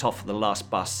dropped off of the last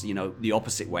bus, the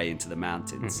opposite way into the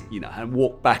mountains, and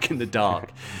walk back in the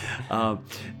dark.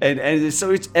 And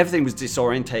so everything was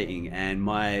disorientating, and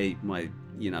my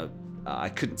I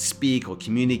couldn't speak or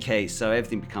communicate, so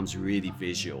everything becomes really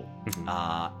visual.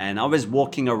 And I was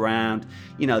walking around,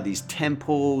 these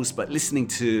temples, but listening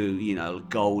to,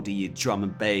 Goldie, drum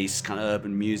and bass, kind of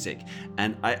urban music.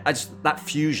 And I just, that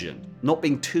fusion, not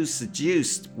being too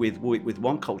seduced with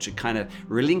one culture, kind of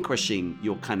relinquishing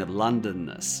your kind of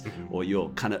Londonness or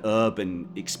your kind of urban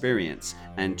experience,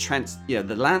 and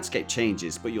the landscape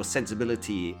changes, but your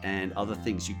sensibility and other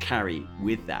things you carry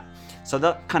with that. So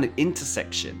that kind of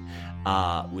intersection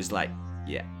was like,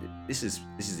 yeah, this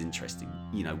is interesting.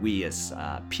 We as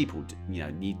people,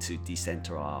 need to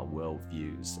decenter our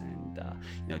worldviews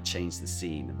and change the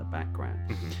scene and the background.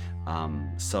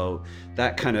 So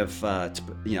that kind of a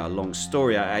long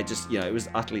story. I just it was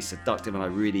utterly seductive, and I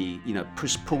really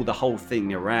pulled the whole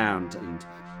thing around and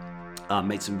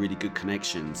made some really good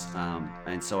connections.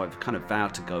 And so I've kind of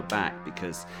vowed to go back,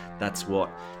 because that's what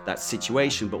that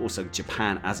situation, but also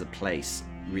Japan as a place,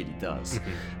 really does.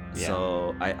 Yeah.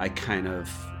 So I kind of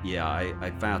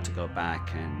I vowed to go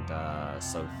back, and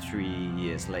so 3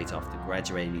 years later, after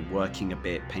graduating, working a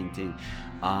bit, painting,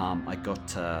 I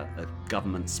got a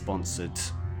government-sponsored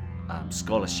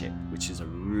scholarship, which is a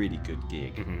really good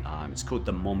gig. It's called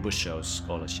the Monbusho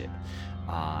Scholarship,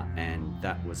 and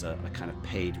that was a kind of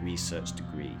paid research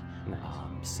degree. Nice.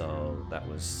 So that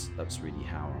was really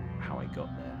how I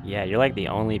got there. Yeah, you're like the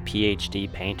only PhD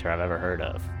painter I've ever heard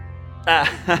of.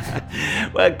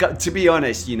 Well, to be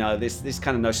honest, this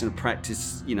kind of notion of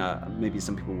practice, maybe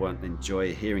some people won't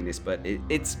enjoy hearing this, but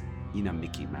it's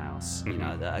Mickey Mouse,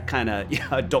 a kind of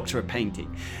a doctor of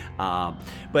painting.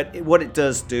 But what it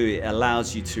does do, it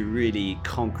allows you to really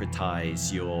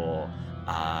concretize your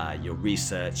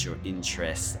research, your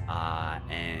interests,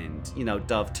 and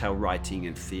dovetail writing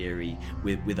and theory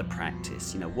with a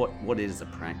practice. What is a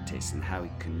practice, and how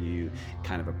can you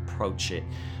kind of approach it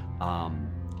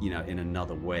in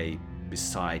another way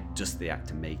beside just the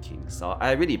act of making. So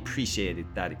I really appreciated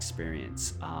that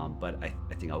experience, but I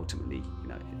think ultimately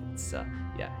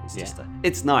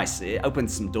it's nice. It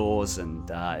opened some doors, and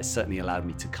it certainly allowed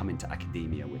me to come into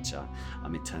academia, which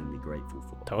I'm eternally grateful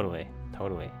for. Totally.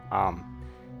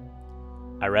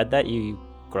 I read that you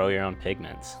grow your own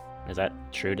pigments. Is that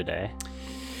true today?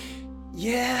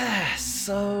 Yeah,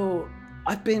 so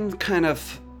I've been kind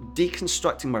of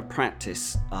deconstructing my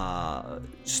practice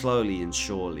slowly and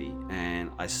surely, and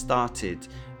I started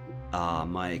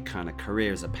my kind of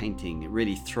career as a painting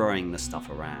really throwing the stuff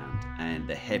around, and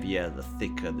the heavier, the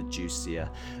thicker, the juicier,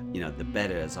 the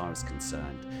better, as I was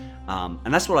concerned,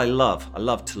 and that's what I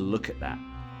love to look at that,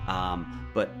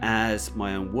 but as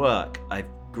my own work, I've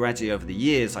gradually over the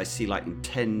years, I see like in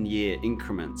 10-year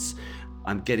increments,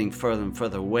 I'm getting further and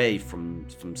further away from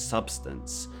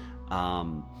substance.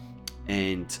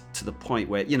 and to the point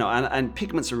where, and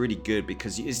pigments are really good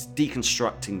because it's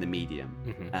deconstructing the medium.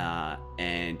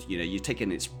 And, you're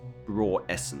taking its raw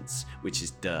essence, which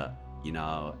is dirt,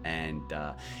 and,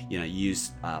 you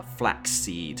use flax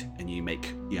seed and you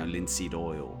make, linseed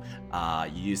oil.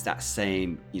 You use that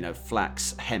same,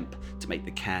 flax hemp to make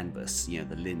the canvas, the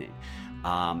linen.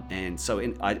 And so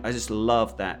I just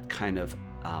love that kind of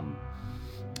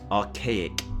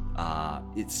archaic,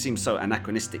 it seems so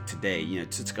anachronistic today,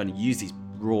 to kind of use these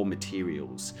raw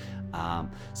materials.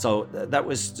 So that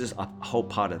was just a whole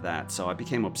part of that. So I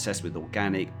became obsessed with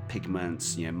organic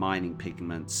pigments, mining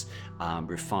pigments,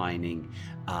 refining,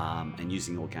 and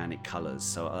using organic colors.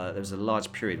 So there was a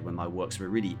large period when my works were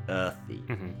really earthy.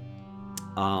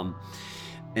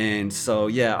 And so,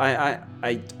 I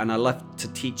love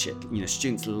to teach it.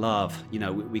 Students love,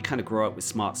 we kind of grow up with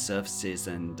smart surfaces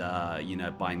and,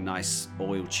 buying nice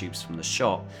oil tubes from the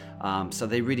shop. So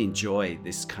they really enjoy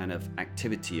this kind of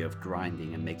activity of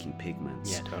grinding and making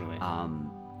pigments. Yeah, totally.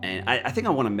 And I think I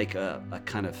want to make a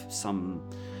kind of some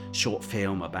short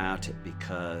film about it,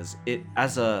 because it,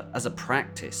 as a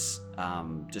practice,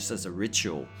 just as a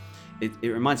ritual, it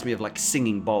reminds me of like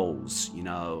singing bowls,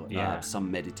 some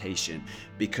meditation,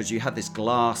 because you have this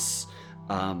glass,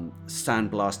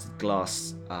 sandblasted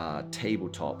glass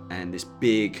tabletop and this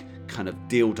big kind of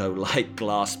dildo-like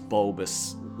glass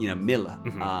bulbous, miller.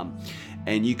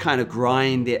 And you kind of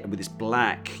grind it with this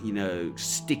black,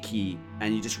 sticky,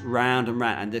 and you just round and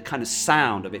round, and the kind of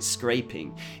sound of it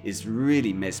scraping is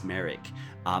really mesmeric.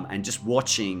 And just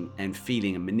watching and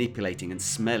feeling and manipulating and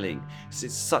smelling,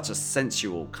 it's such a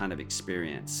sensual kind of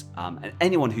experience. And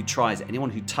anyone who tries it,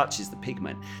 anyone who touches the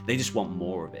pigment, they just want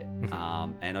more of it.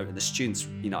 And the students,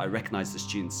 I recognize the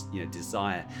students'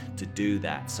 desire to do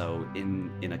that. So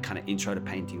in a kind of intro to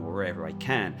painting or wherever I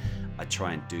can, I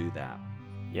try and do that.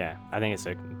 Yeah, I think it's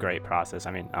a great process.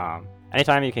 I mean,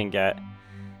 anytime you can get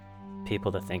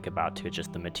people to think about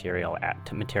just the materials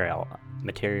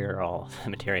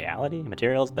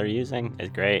they're using is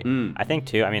great. I think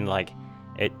too, I mean, like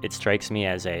it strikes me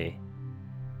as a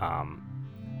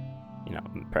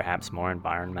perhaps more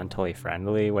environmentally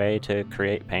friendly way to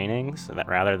create paintings, so that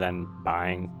rather than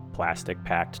buying plastic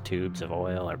packed tubes of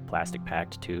oil or plastic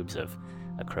packed tubes of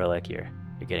acrylic, you're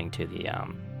getting to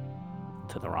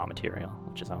the raw material,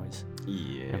 which is always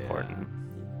important.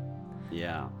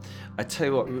 Yeah, I tell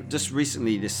you what, just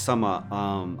recently this summer,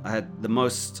 I had the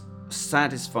most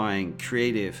satisfying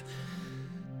creative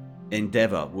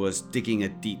endeavor was digging a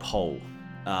deep hole.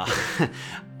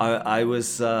 I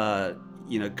was,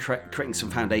 creating some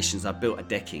foundations. I built a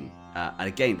decking. And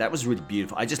again, that was really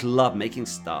beautiful. I just love making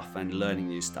stuff and learning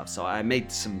new stuff. So I made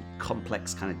some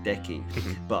complex kind of decking,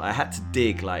 but I had to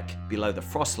dig like below the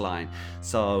frost line.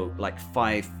 So like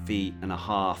 5.5 feet,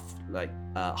 like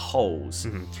holes.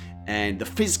 And the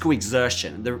physical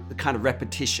exertion, the kind of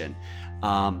repetition,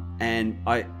 and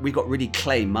we got really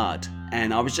clay mud,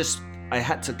 and I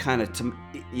had to kind of to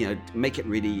make it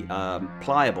really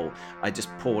pliable. I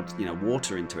just poured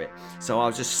water into it, so I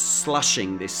was just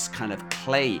slushing this kind of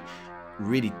clay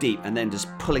really deep and then just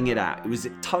pulling it out. It was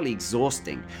totally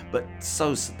exhausting, but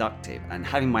so seductive. And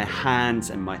having my hands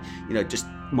and my just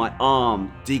my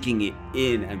arm digging it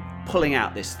in and pulling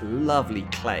out this lovely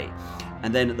clay.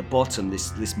 And then at the bottom,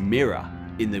 this mirror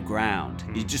in the ground.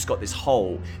 You just got this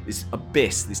hole, this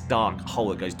abyss, this dark hole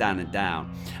that goes down and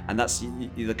down. And that's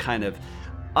the kind of,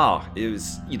 it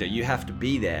was, you have to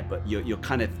be there, but you're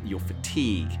kind of, your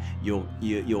fatigue, your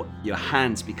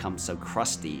hands become so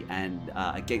crusty and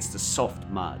against the soft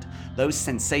mud. Those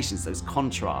sensations, those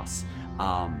contrasts,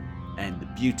 and the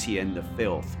beauty and the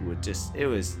filth were just, it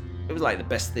was like the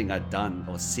best thing I'd done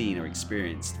or seen or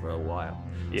experienced for a while.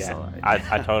 Yeah, so,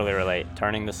 I totally relate.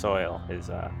 Turning the soil is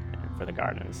for the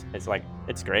gardens. It's like,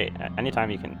 it's great. Anytime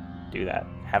you can do that,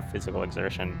 have physical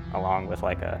exertion along with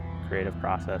like a creative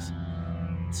process,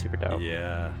 it's super dope.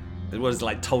 Yeah, it was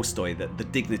like Tolstoy, the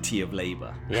dignity of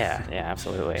labor. Yeah,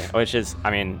 absolutely. Which is,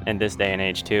 I mean, in this day and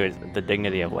age too, is the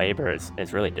dignity of labor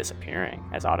is really disappearing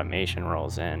as automation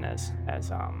rolls in, as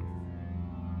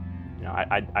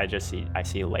I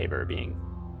see labor being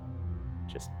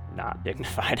just not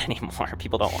dignified anymore.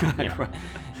 People don't want,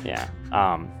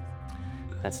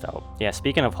 that's dope. Yeah,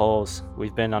 speaking of holes,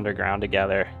 we've been underground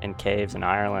together in caves in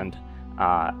Ireland.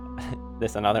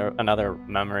 This another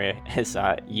memory is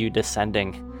you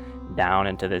descending down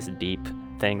into this deep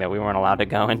thing that we weren't allowed to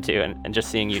go into, and just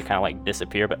seeing you kind of like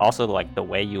disappear, but also like the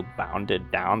way you bounded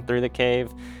down through the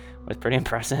cave was pretty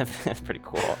impressive. It's pretty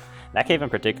cool. That cave in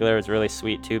particular is really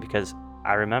sweet too, because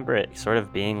I remember it sort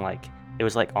of being like, it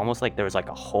was like almost like there was like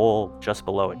a hole just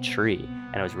below a tree,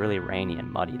 and it was really rainy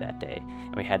and muddy that day,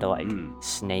 and we had to like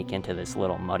snake into this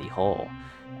little muddy hole,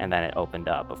 and then it opened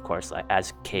up. Of course, like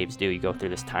as caves do, you go through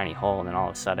this tiny hole, and then all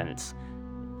of a sudden it's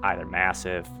either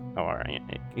massive, or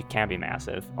it can be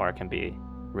massive, or it can be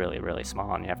really, really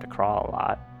small, and you have to crawl a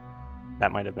lot.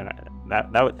 That might have been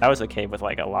that was a cave with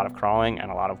like a lot of crawling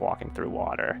and a lot of walking through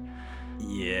water.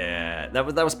 Yeah, that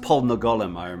was Paul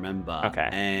Nogolem, I remember. Okay.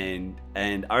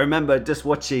 And I remember just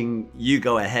watching you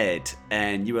go ahead,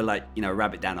 and you were like,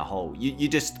 rabbit down a hole. You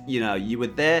just, you were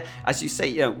there, as you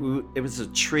say, it was a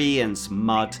tree and some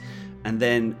mud, and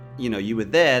then, you were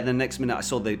there. The next minute, I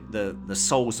saw the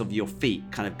soles of your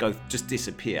feet kind of just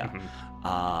disappear.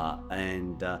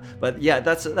 But yeah,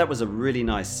 that was a really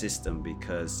nice system,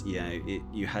 because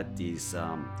you had these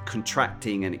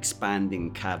contracting and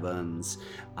expanding caverns,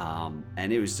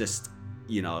 and it was just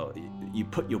you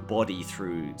put your body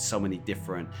through so many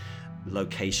different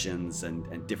locations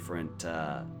and different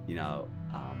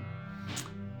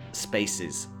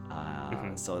spaces.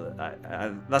 So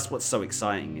that's what's so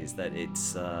exciting, is that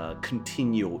it's a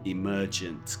continual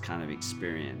emergent kind of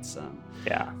experience.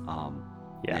 Yeah.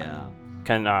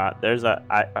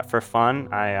 For fun,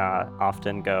 I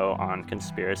often go on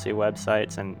conspiracy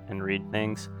websites and read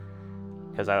things,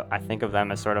 because I think of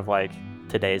them as sort of like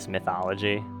today's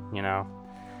mythology,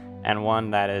 and one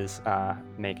that is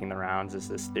making the rounds is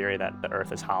this theory that the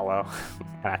Earth is hollow,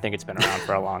 and I think it's been around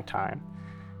for a long time.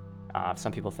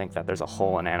 Some people think that there's a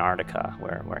hole in Antarctica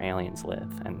where aliens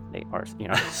live, and or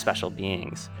special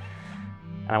beings,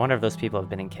 and I wonder if those people have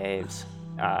been in caves.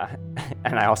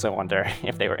 And I also wonder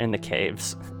if they were in the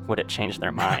caves, would it change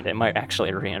their mind? It might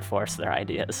actually reinforce their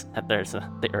ideas that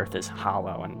the Earth is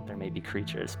hollow and there may be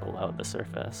creatures below the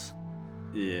surface.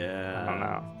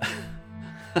 Yeah.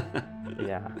 I don't know.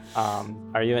 Yeah.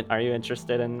 Are you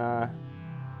interested in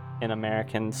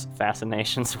Americans'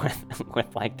 fascinations with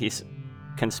like these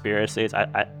conspiracies?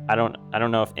 I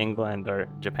don't know if England or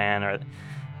Japan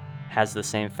has the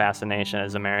same fascination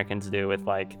as Americans do with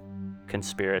like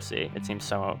conspiracy. It seems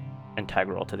so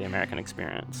integral to the American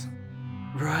experience.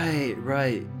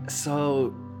 Right.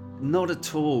 So not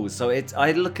at all. So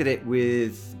I look at it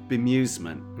with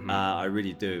bemusement. I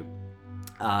really do.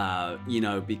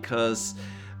 Because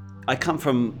I come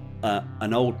from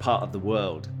an old part of the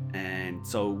world, and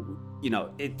so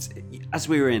it's, as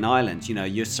we were in Ireland,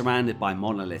 you're surrounded by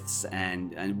monoliths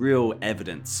and real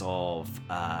evidence of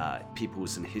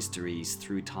peoples and histories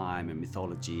through time, and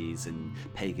mythologies and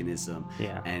paganism,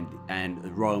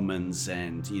 and Romans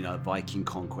and Viking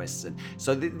conquests, and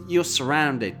so you're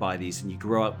surrounded by these, and you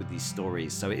grow up with these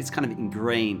stories. So it's kind of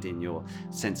ingrained in your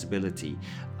sensibility,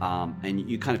 and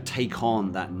you kind of take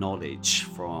on that knowledge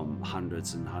from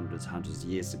hundreds of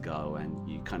years ago, and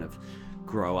you kind of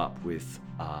grow up with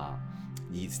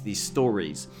these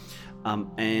stories,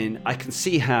 and I can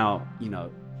see how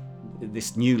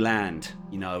this new land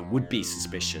would be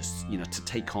suspicious to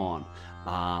take on,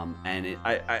 and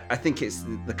I think it's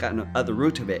the kind of at the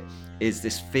root of it is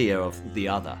this fear of the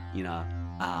other,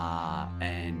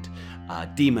 and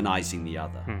demonizing the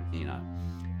other,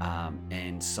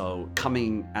 and so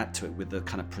coming at it with the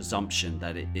kind of presumption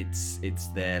that it's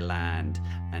their land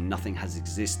and nothing has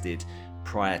existed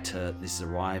prior to this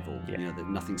arrival, that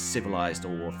nothing's civilized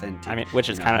or authentic. I mean, which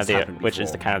is kind of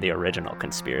the original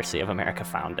conspiracy of America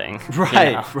founding.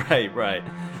 Right.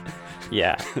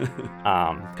 Yeah,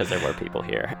 because there were people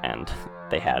here, and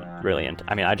they had really.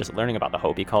 I just learning about the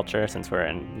Hopi culture since we're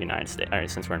in United States, or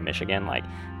since we're in Michigan. Like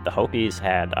the Hopis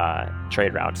had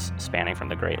trade routes spanning from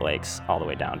the Great Lakes all the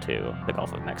way down to the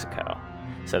Gulf of Mexico.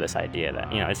 So this idea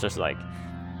that it's just like,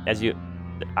 are you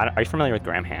familiar with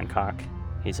Graham Hancock?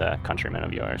 He's a countryman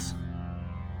of yours.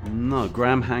 No,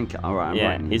 Graham Hancock. All right.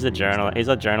 Yeah, he's a journalist. He's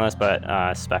a journalist,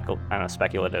 but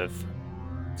speculative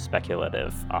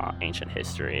ancient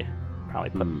history. Probably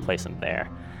place him there.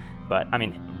 But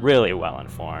really well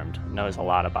informed. Knows a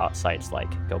lot about sites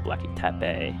like Göbekli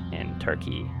Tepe in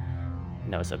Turkey.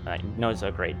 Knows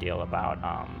a great deal about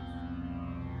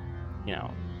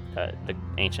the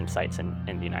ancient sites in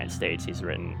the United States. He's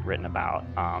written about.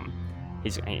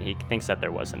 He thinks that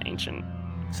there was an ancient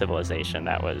civilization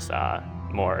that was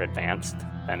more advanced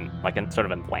than like a sort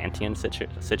of Atlantean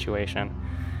situation,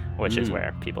 which is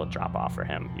where people drop off for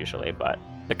him usually. But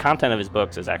the content of his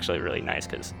books is actually really nice,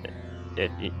 because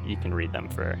you can read them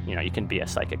for you can be a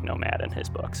psychic nomad in his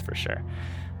books for sure.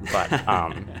 But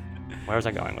where was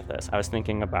I going with this? I was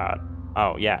thinking about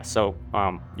so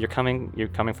you're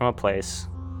coming from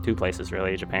two places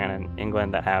really, Japan and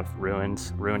England, that have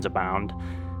ruins abound.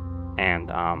 And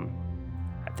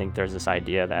I think there's this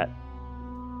idea that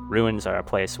ruins are a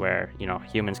place where,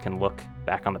 humans can look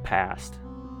back on the past,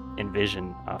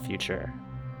 envision a future,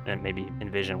 and maybe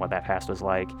envision what that past was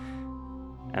like,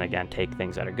 and again, take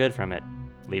things that are good from it,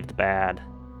 leave the bad.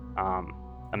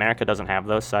 America doesn't have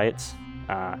those sites,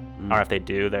 or if they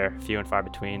do, they're few and far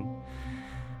between,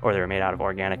 or they're made out of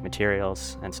organic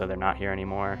materials, and so they're not here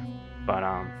anymore. But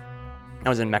I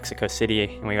was in Mexico City,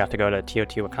 and we got to go to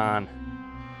Teotihuacan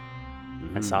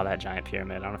and saw that giant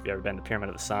pyramid. I don't know if you've ever been to Pyramid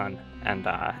of the Sun, and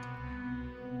I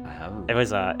haven't. it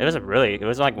was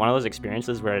like one of those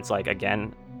experiences where it's like,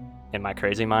 again, in my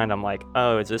crazy mind, I'm like,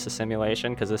 oh, is this a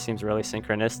simulation? Because this seems really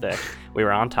synchronistic. We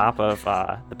were on top of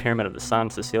the Pyramid of the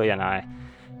Sun, Cecilia and I,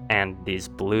 and these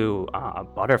blue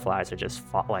butterflies are just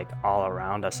like all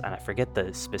around us, and I forget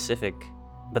the specific,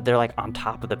 but they're like on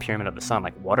top of the Pyramid of the Sun.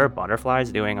 Like, what are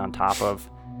butterflies doing on top of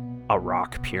a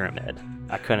rock pyramid?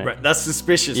 I couldn't. Right, that's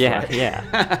suspicious. Yeah, right?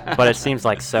 yeah. But it seems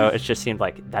like it just seemed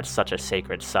like that's such a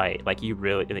sacred site. Like, you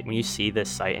really, when you see this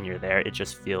site and you're there, it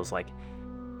just feels like,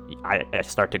 I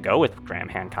start to go with Graham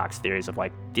Hancock's theories of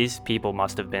like, these people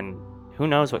must have been, who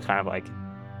knows what kind of like,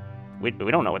 we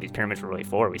don't know what these pyramids were really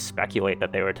for. We speculate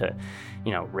that they were to,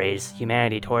 raise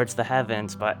humanity towards the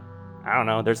heavens, but I don't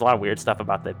know. There's a lot of weird stuff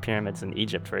about the pyramids in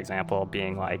Egypt, for example,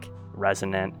 being like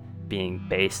resonant, being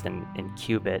based in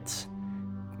cubits.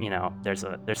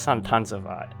 There's tons of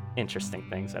interesting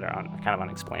things that are kind of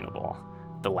unexplainable.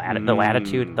 The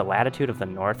latitude of the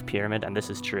North Pyramid, and this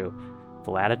is true,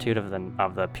 the latitude of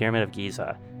the Pyramid of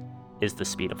Giza is the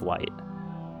speed of light.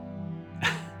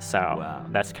 So wow.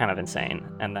 That's kind of insane.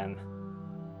 And then,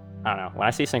 I don't know, when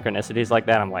I see synchronicities like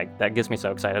that, I'm like, that gets me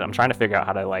so excited. I'm trying to figure out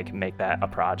how to like make that a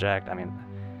project. I mean,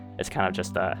 it's kind of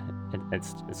just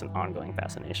it's an ongoing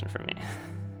fascination for me.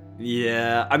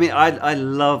 Yeah, I mean, I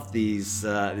love this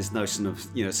notion of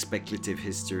speculative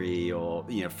history or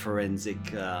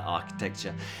forensic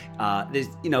architecture.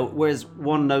 Whereas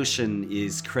one notion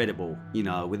is credible,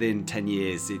 within 10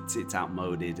 years it's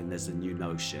outmoded and there's a new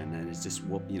notion, and it's just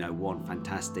one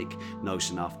fantastic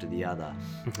notion after the other.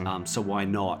 Mm-hmm. So why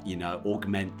not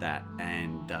augment that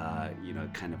and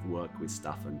kind of work with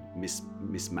stuff and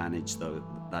mismanage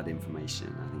that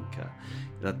information? I think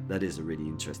that is a really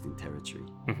interesting territory.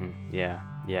 Mm-hmm. Yeah.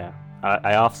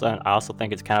 I also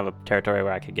think it's kind of a territory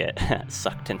where I could get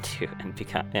sucked into and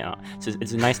become, So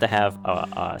it's nice to have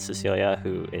Cecilia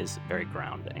who is very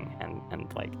grounding and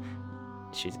like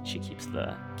she keeps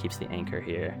the anchor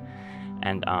here,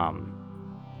 and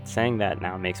saying that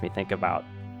now makes me think about,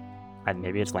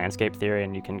 maybe it's landscape theory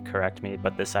and you can correct me,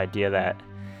 but this idea that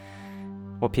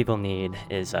what people need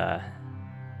is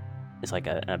like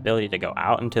an ability to go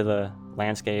out into the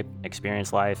landscape,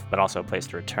 experience life, but also a place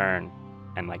to return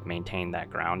and like maintain that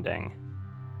grounding.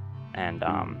 And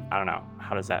I don't know,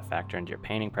 how does that factor into your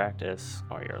painting practice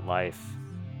or your life?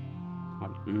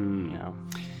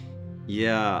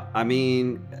 Yeah, I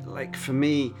mean, like for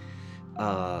me,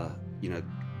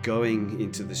 going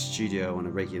into the studio on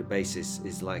a regular basis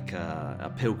is like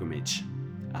a pilgrimage,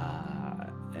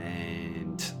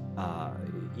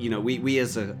 we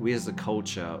as a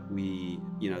culture,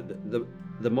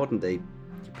 the modern day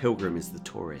pilgrim is the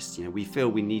tourist. We feel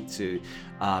we need to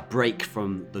break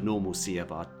from the normalcy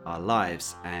of our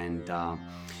lives and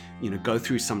go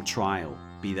through some trial,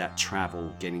 be that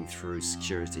travel, getting through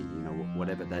security,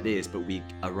 whatever that is, but we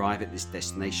arrive at this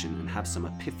destination and have some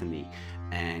epiphany,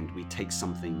 and we take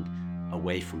something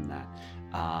away from that,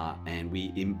 and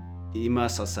we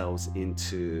immerse ourselves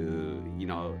into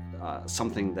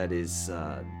something that is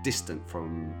distant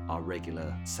from our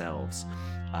regular selves,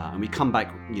 and we come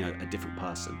back a different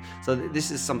person. So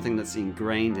this is something that's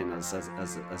ingrained in us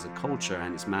as a culture,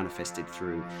 and it's manifested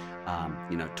through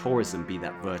tourism, be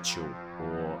that virtual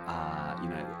or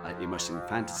immersion in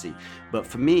fantasy. But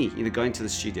for me, going to the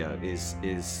studio is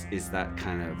that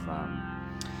kind of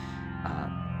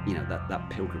that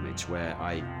pilgrimage where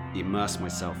I immerse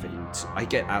myself into, I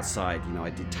get outside, I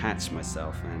detach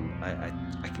myself, and I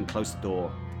can close the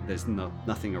door. There's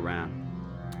nothing around.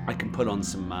 I can put on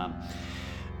some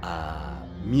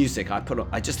music.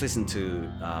 I just listen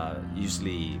to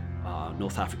usually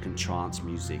North African trance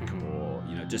music, or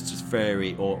just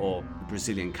very or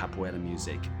Brazilian capoeira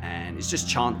music, and it's just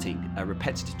chanting,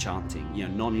 repetitive chanting,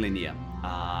 non-linear.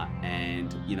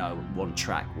 And one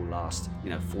track will last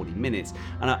 40 minutes,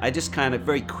 and I just kind of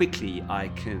very quickly I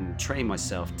can train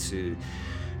myself to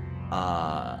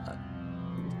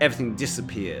everything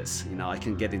disappears. I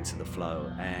can get into the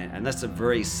flow, and that's a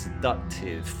very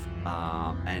seductive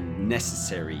and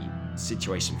necessary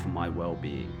situation for my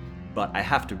well-being. But I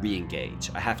have to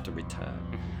re-engage, I have to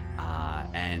return,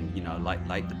 And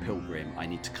like the pilgrim, I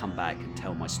need to come back and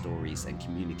tell my stories and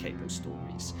communicate those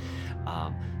stories.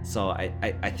 So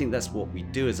I think that's what we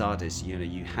do as artists.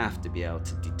 You have to be able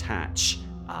to detach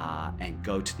and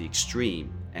go to the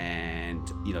extreme,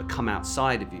 and come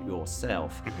outside of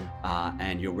yourself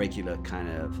and your regular kind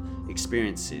of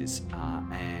experiences,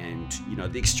 and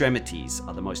the extremities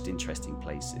are the most interesting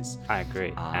places. I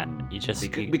agree. And because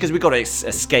we've got to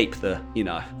escape the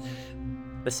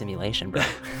simulation, bro.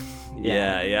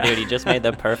 Yeah. Dude, you just made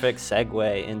the perfect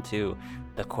segue into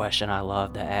the question I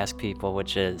love to ask people,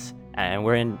 which is, and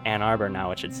we're in Ann Arbor now,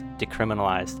 which is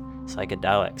decriminalized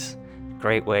psychedelics.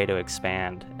 Great way to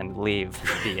expand and leave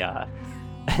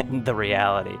the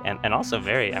reality, and also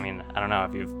very, I don't know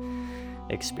if you've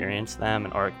experienced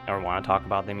them or want to talk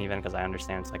about them even, because I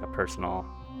understand it's like a personal,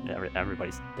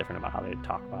 everybody's different about how they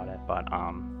talk about it, but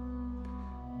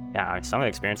some of the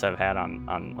experience I've had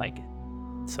on like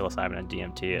psilocybin and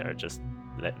DMT are just,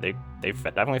 they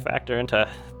definitely factor into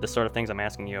the sort of things I'm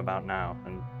asking you about now,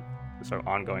 and the sort of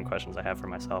ongoing questions I have for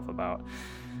myself about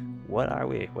what are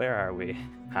we, where are we,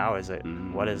 how is it,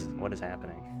 what is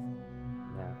happening.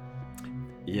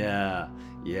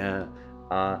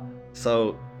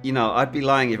 So I'd be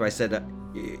lying if I said that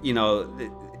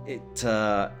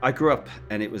I grew up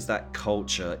and it was that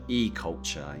culture,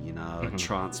 culture,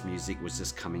 trance music was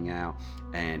just coming out,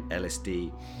 and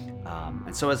LSD,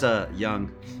 and so as a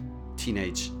young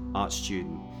teenage art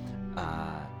student,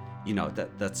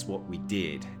 that's what we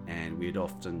did, and we'd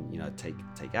often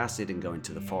take acid and go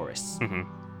into the forests.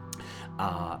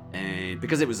 And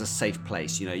because it was a safe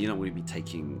place, you don't want to be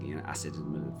taking acid in the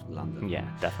middle of London. Yeah,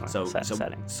 definitely.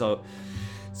 Setting. So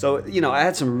I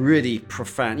had some really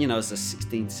profound, as a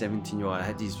 16, 17-year-old, I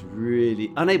had these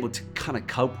really unable to kind of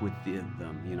cope with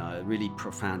them, really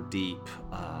profound, deep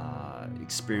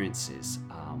experiences.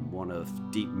 One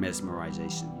of deep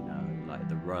mesmerization, like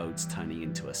the roads turning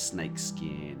into a snake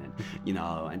skin, and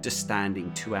and just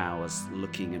standing 2 hours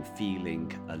looking and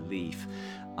feeling a leaf.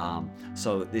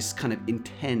 So this kind of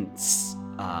intense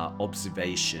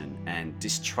observation and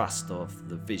distrust of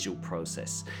the visual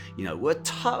process, were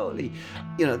totally,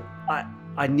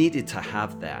 I needed to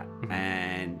have that,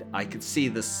 and I could see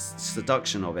the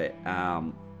seduction of it,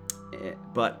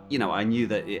 but I knew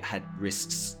that it had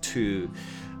risks to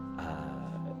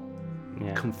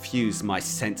confuse my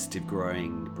sensitive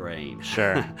growing brain.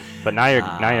 Sure. But now you're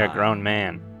a grown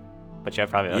man, but you have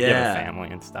probably you have a family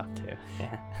and stuff too.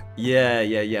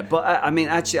 Yeah. But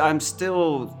actually, I'm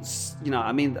still,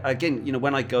 again,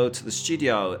 when I go to the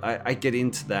studio, I get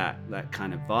into that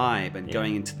kind of vibe, and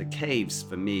going into the caves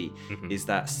for me is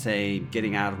that same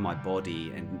getting out of my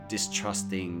body and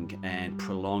distrusting and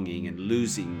prolonging and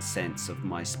losing sense of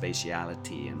my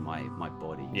spatiality and my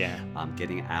body.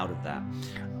 Getting out of that.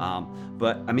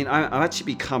 But I've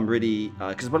actually become really,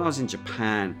 because when I was in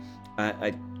Japan,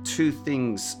 two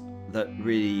things that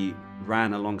really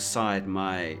ran alongside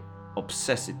my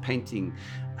obsessive painting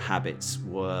habits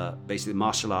were basically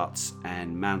martial arts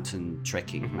and mountain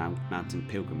trekking, mountain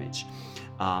pilgrimage.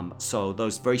 So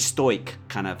those very stoic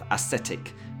kind of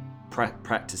ascetic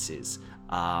practices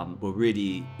were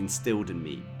really instilled in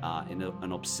me in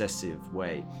an obsessive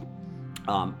way.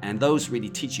 And those really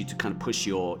teach you to kind of push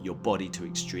your body to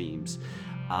extremes.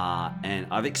 And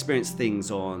I've experienced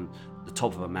things on the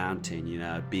top of a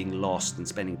mountain, being lost and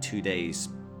spending 2 days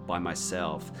by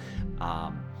myself.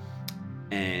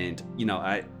 And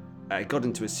I got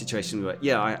into a situation where,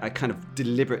 I kind of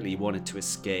deliberately wanted to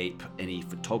escape any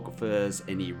photographers,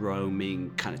 any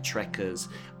roaming kind of trekkers.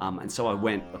 And so I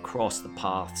went across the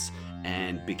paths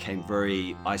and became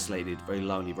very isolated, very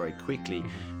lonely very quickly.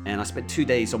 And I spent 2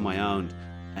 days on my own,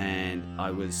 and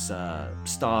I was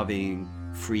starving,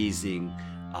 freezing,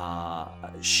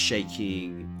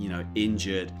 shaking,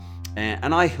 shaking,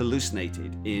 and I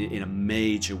hallucinated in a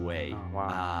major way. Oh,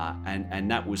 wow.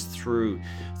 And that was through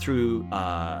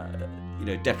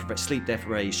sleep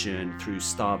deprivation, through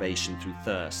starvation, through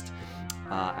thirst,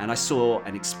 and I saw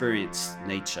and experienced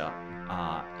nature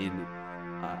in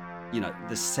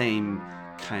the same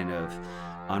kind of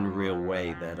unreal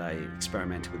way that I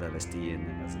experimented with LSD in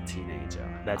as a teenager.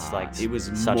 That's it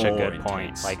was such a good intense.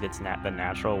 point. Like, it's not the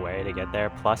natural way to get there.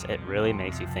 Plus, it really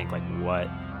makes you think, like,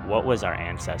 what was our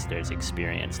ancestors'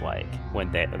 experience like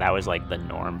when that was like the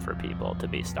norm for people to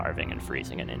be starving and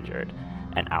freezing and injured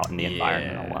and out in the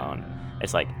environment alone.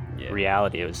 It's like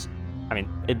reality was,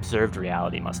 observed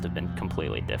reality must have been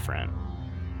completely different.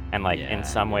 And like in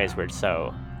some ways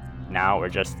now we're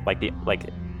just like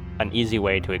an easy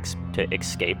way to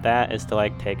escape that is to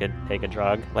like take a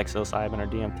drug like psilocybin or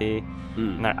DMT.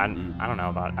 And I don't know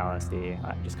about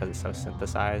LSD just because it's so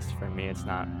synthesized. For me, it's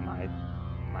not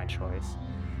my my choice.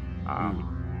 I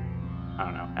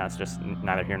don't know. That's just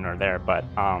neither here nor there. But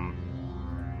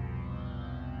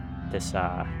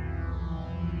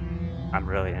I'm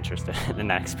really interested in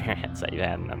that experience that you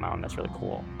had in the mountain. That's really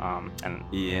cool. And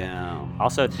Yeah.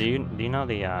 also, do you know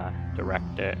the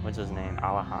director? What's his name?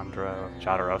 Alejandro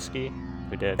Jodorowsky,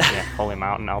 who did Holy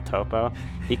Mountain, El Topo.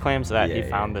 He claims that he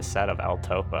found the set of El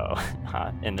Topo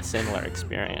in a similar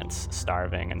experience,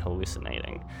 starving and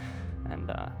hallucinating, and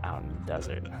out in the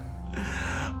desert.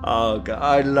 Oh God,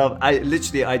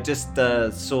 I just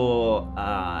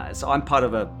saw. So I'm part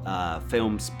of a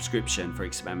film subscription for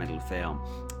experimental film,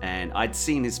 and I'd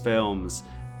seen his films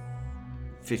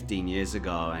 15 years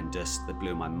ago, and just that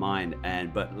blew my mind.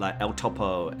 But like El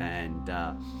Topo and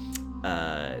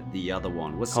the other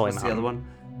one, what's the other one?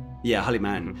 Yeah, Holy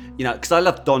Mountain. Mm-hmm. You know, because I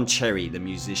love Don Cherry, the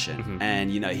musician, mm-hmm.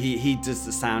 and you know he does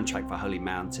the soundtrack for Holy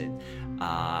Mountain.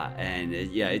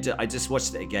 I just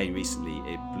watched it again recently.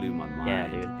 It blew my mind. Yeah,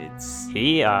 dude.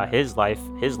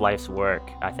 His life's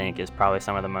work, I think, is probably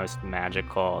some of the most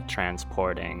magical,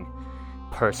 transporting,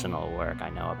 personal work I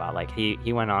know about. Like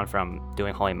he went on from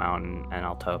doing Holy Mountain and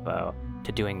El Topo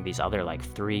to doing these other like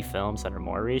 3 films that are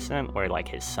more recent, where like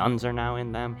his sons are now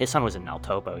in them. His son was in El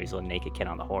Topo. He's a naked kid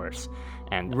on the horse,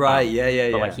 and But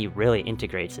like he really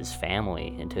integrates his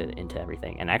family into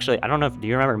everything. And actually, I don't know do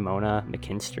you remember Mona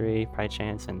McKinstry by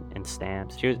chance in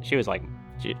Stamps? She was like,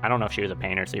 I don't know if she was a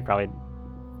painter, so you probably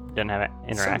didn't have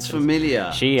interactions. Sounds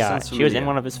familiar. She was in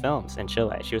one of his films in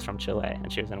Chile. She was from Chile,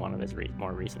 and she was in one of his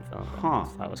more recent films. Huh.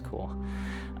 So that was cool.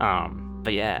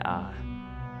 But yeah.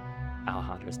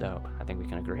 Alejandro's dope. I think we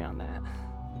can agree on that.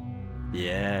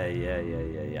 Yeah.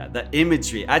 The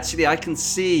imagery. Actually, I can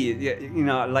see, you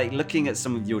know, like looking at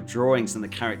some of your drawings and the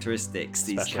characteristics,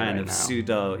 these Especially kind right of now.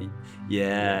 pseudo.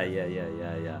 Yeah.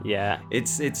 Yeah.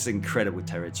 It's incredible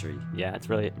territory. Yeah, it's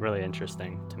really, really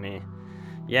interesting to me.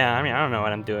 Yeah, I mean, I don't know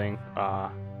what I'm doing.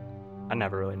 I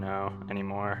never really know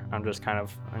anymore. I'm just kind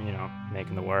of, you know,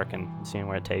 making the work and seeing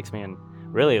where it takes me, and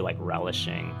really like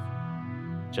relishing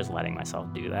just letting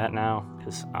myself do that now,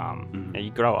 because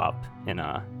you grow up in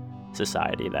a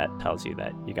society that tells you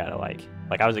that you gotta like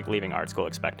I was like leaving art school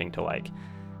expecting to like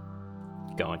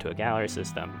go into a gallery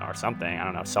system or something, I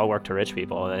don't know, sell work to rich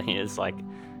people. And it's like,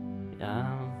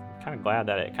 I'm kind of glad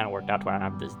that it kind of worked out to where I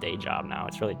have this day job now.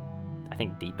 It's really, I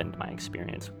think, deepened my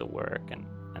experience with the work and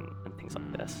things like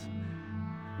this.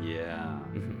 Yeah.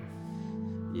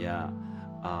 Mm-hmm. Yeah.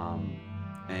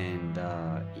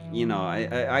 You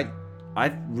know,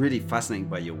 I'm really fascinated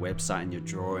by your website and your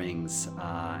drawings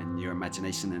and your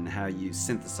imagination and how you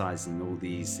synthesizing all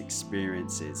these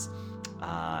experiences.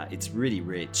 It's really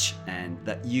rich, and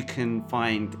that you can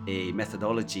find a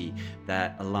methodology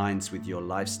that aligns with your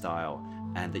lifestyle,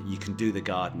 and that you can do the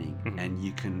gardening, mm-hmm. and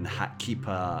you can keep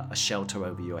a shelter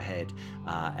over your head,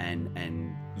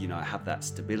 and you know, have that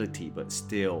stability, but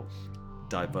still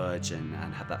diverge and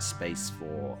have that space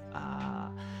for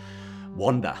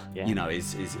wonder. You know,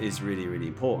 is really, really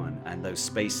important. And those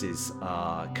spaces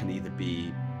can either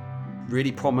be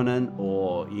really prominent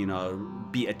or, you know,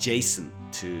 be adjacent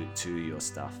to your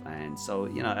stuff. And so,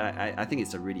 you know, I think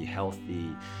it's a really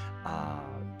healthy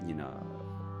you know,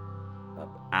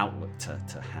 outlet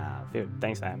to have. Dude,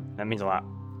 thanks, man. That means a lot.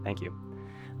 Thank you.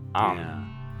 Yeah.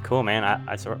 Cool, man.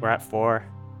 We're at 4.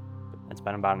 It's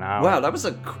been about an hour. Wow, that was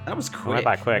quick. It went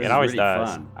by quick. It always really does.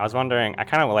 Fun. I was wondering, I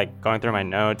kind of like going through my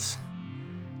notes.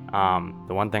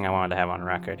 The one thing I wanted to have on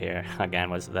record here again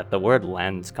was that the word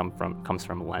lens comes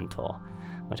from lentil,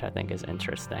 which I think is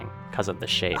interesting because of the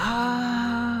shape.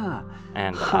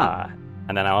 And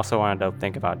then I also wanted to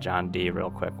think about John Dee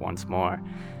real quick once more,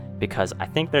 because I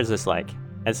think there's this like,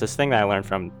 it's this thing that I learned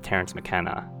from Terrence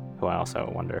McKenna, who I also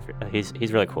wonder if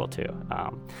he's really cool too.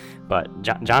 But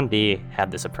John Dee had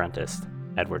this apprentice,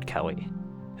 Edward Kelly,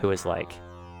 who was like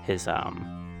his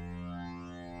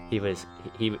he was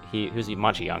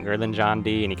much younger than John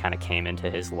Dee, and he kind of came into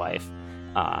his life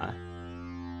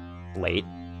late.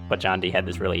 But John Dee had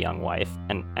this really young wife,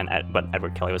 but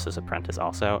Edward Kelly was his apprentice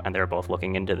also, and they were both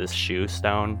looking into this shoe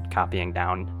stone, copying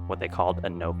down what they called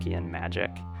Enochian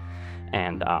magic.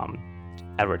 And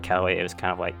Edward Kelly, it was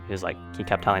kind of like, he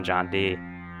kept telling John Dee,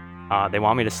 they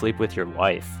want me to sleep with your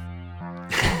wife.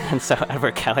 And so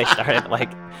Edward Kelly started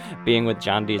like being with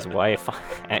John Dee's wife,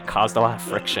 and it caused a lot of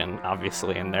friction,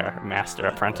 obviously, in their master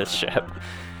apprenticeship.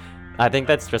 I think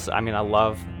that's just, I mean, I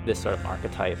love this sort of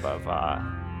archetype of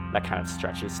that kind of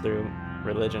stretches through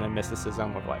religion and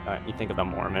mysticism, with like you think of the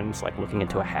Mormons like looking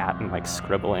into a hat and like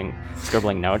scribbling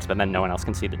notes, but then no one else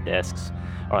can see the discs,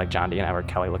 or like John Dee and Edward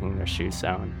Kelly looking in their shoes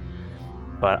sewn.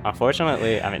 But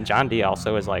unfortunately, I mean, John Dee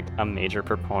also is like a major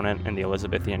proponent in the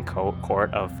Elizabethan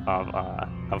court of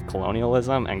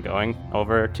colonialism and going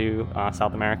over to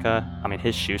South America. I mean,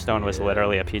 his shoestone was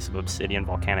literally a piece of obsidian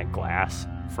volcanic glass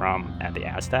from the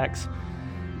Aztecs.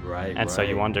 Right. And so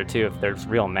you wonder too if there's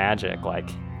real magic,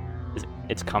 like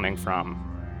it's coming from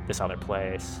this other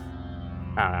place.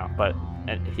 I don't know, but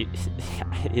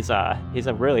he's a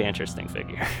really interesting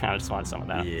figure. I just want some of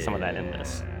that in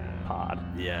this pod.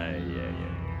 Yeah.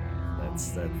 That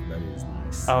is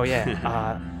nice. Oh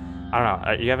yeah. I don't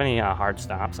know. You have any hard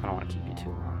stops? I don't want to keep you too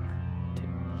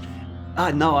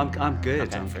long. No, I'm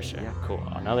good. Okay, for sure. Yeah. Cool.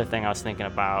 Another thing I was thinking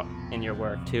about in your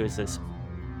work too is this,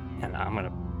 and I'm gonna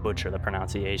butcher the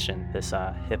pronunciation. This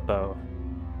hippo.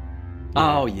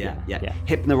 Oh yeah.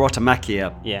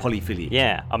 Hypnerotomachia polyphily.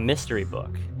 Yeah, a mystery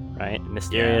book, right?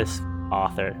 Mysterious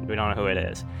author. We don't know who it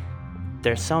is.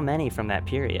 There's so many from that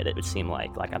period. It would seem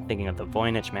like I'm thinking of the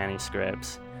Voynich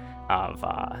manuscripts, of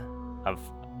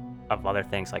other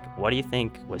things. Like, what do you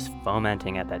think was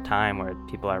fomenting at that time, where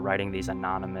people are writing these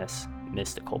anonymous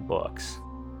mystical books?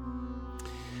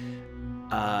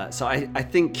 So I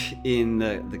think in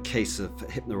the case of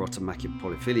Hypnerotomachia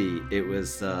polyphily, it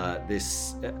was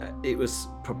it was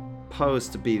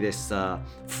proposed to be this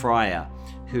friar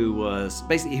who was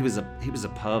basically he was a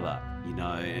pervert, you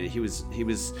know, and he was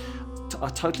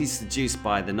totally seduced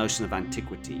by the notion of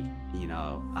antiquity, you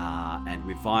know, and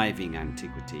reviving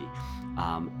antiquity,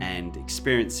 and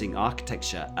experiencing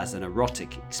architecture as an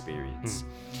erotic experience.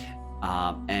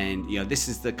 And you know, this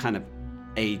is the kind of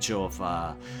age of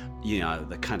you know,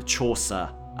 the kind of Chaucer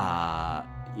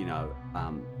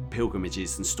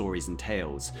pilgrimages and stories and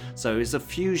tales. So it's a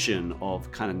fusion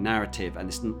of kind of narrative and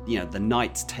this, you know, the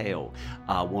Knight's Tale,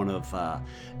 one of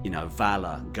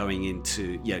valor going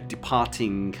into, you know,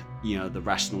 departing, you know, the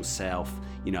rational self,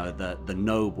 you know, the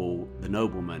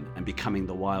nobleman, and becoming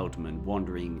the wildman,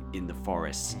 wandering in the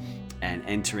forests and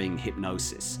entering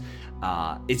hypnosis.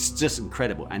 It's just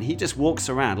incredible, and he just walks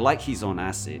around like he's on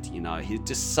acid. You know, he's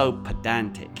just so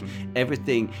pedantic.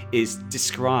 Everything is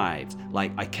described.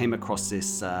 Like, I came across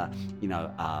this, a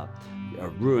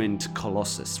ruined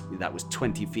colossus that was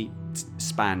 20 feet,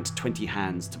 spanned 20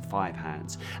 hands to 5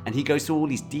 hands, and he goes through all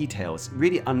these details,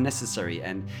 really unnecessary,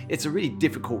 and it's a really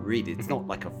difficult read. It's not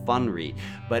like a fun read,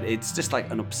 but it's just like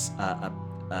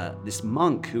this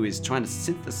monk who is trying to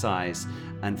synthesize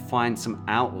and find some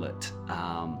outlet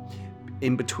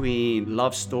in between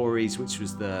love stories, which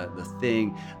was the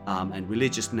thing, and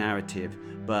religious narrative,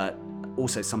 but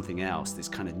also something else, this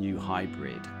kind of new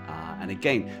hybrid. And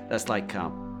again, that's like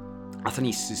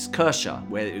Athanasius Kircher,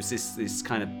 where it was this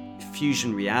kind of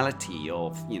fusion reality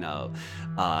of, you know,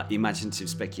 imaginative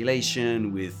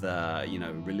speculation with, you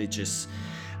know, religious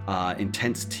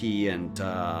intensity and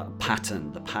the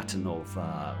pattern of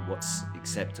what's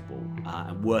acceptable,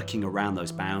 and working around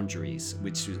those boundaries,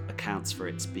 which accounts for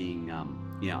its being,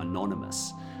 you know,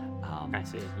 anonymous. I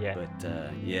see. Yeah. But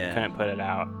couldn't put it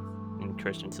out in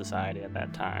Christian society at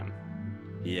that time.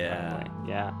 Yeah.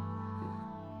 Probably.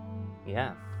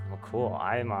 Yeah. Well, cool.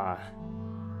 I'm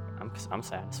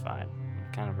satisfied.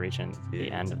 I'm kind of reaching the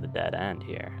end of the dead end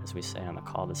here, as we say on the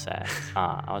cul-de-sac.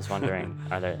 I was wondering,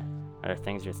 are there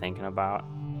things you're thinking about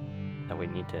that we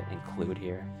need to include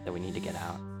here, that we need to get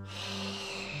out?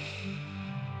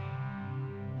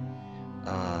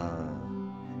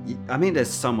 I mean, there's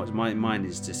so much. My mind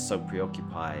is just so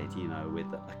preoccupied, you know, with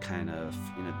a kind of,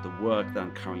 you know, the work that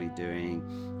I'm currently doing,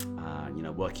 you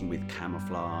know, working with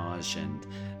camouflage and,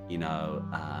 you know,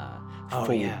 full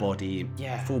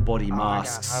body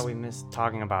masks. How we missed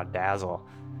talking about Dazzle.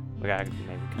 We gotta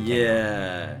maybe continue.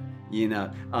 Yeah. You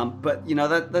know, but you know,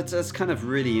 that's kind of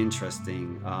really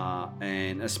interesting,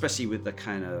 and especially with the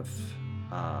kind of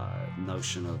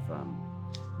notion of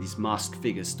these masked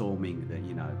figures storming the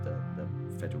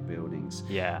federal buildings.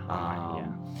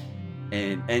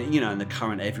 And you know, in the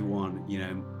current, everyone, you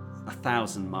know,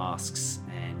 1,000 masks,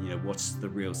 and you know, what's the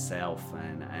real self,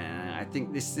 and I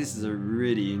think this is a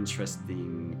really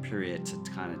interesting period to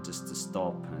kind of just to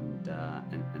stop and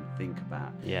think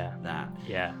about that.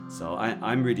 Yeah. So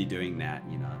I'm really doing that.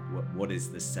 You know, what is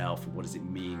the self? What does it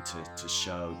mean to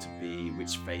show, to be?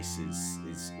 Which face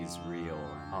is real?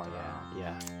 And,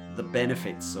 the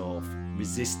benefits of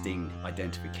resisting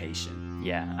identification.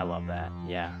 Yeah, I love that.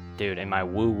 Yeah, dude. In my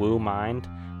woo-woo mind,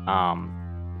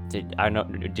 did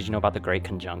you know about the Great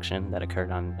Conjunction that occurred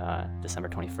on December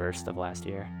 21st of last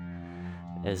year?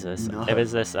 No. It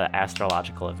was this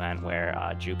astrological event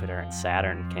where Jupiter and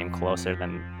Saturn came closer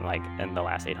than like in the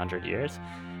last 800 years,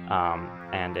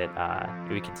 and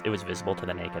it was visible to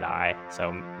the naked eye.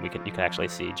 So you could actually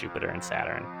see Jupiter and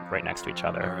Saturn right next to each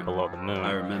other below the moon.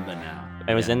 I remember now.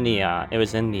 It was in the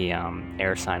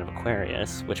air sign of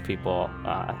Aquarius, which people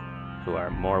who are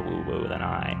more woo-woo than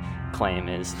I claim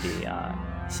is the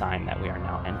sign that we are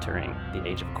now entering the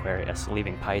age of Aquarius,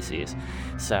 leaving Pisces.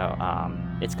 So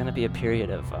it's going to be a period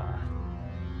of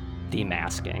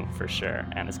demasking for sure,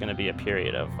 and it's going to be a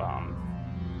period of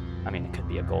it could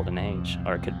be a golden age,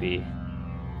 or it could be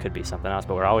something else,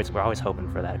 but we're always hoping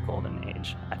for that golden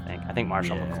age. I think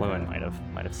Marshall McLuhan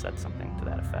might have said something to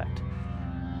that effect,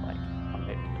 like,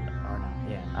 or not.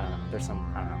 Yeah, I don't know. There's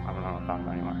some, I don't know what I'm talking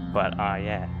about anymore. But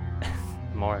yeah,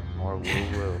 more woo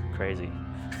woo crazy.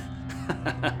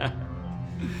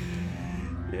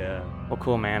 Yeah. Well,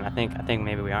 cool, man. I think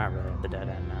maybe we are really at the dead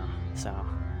end now. So.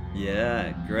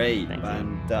 Yeah, great. Thank you.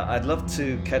 And I'd love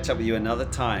to catch up with you another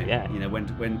time. Yeah.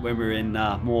 When we're in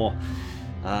more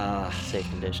safe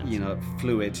conditions.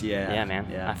 fluid. Yeah. Yeah, man.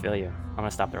 Yeah. I feel you. I'm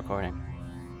gonna stop the recording.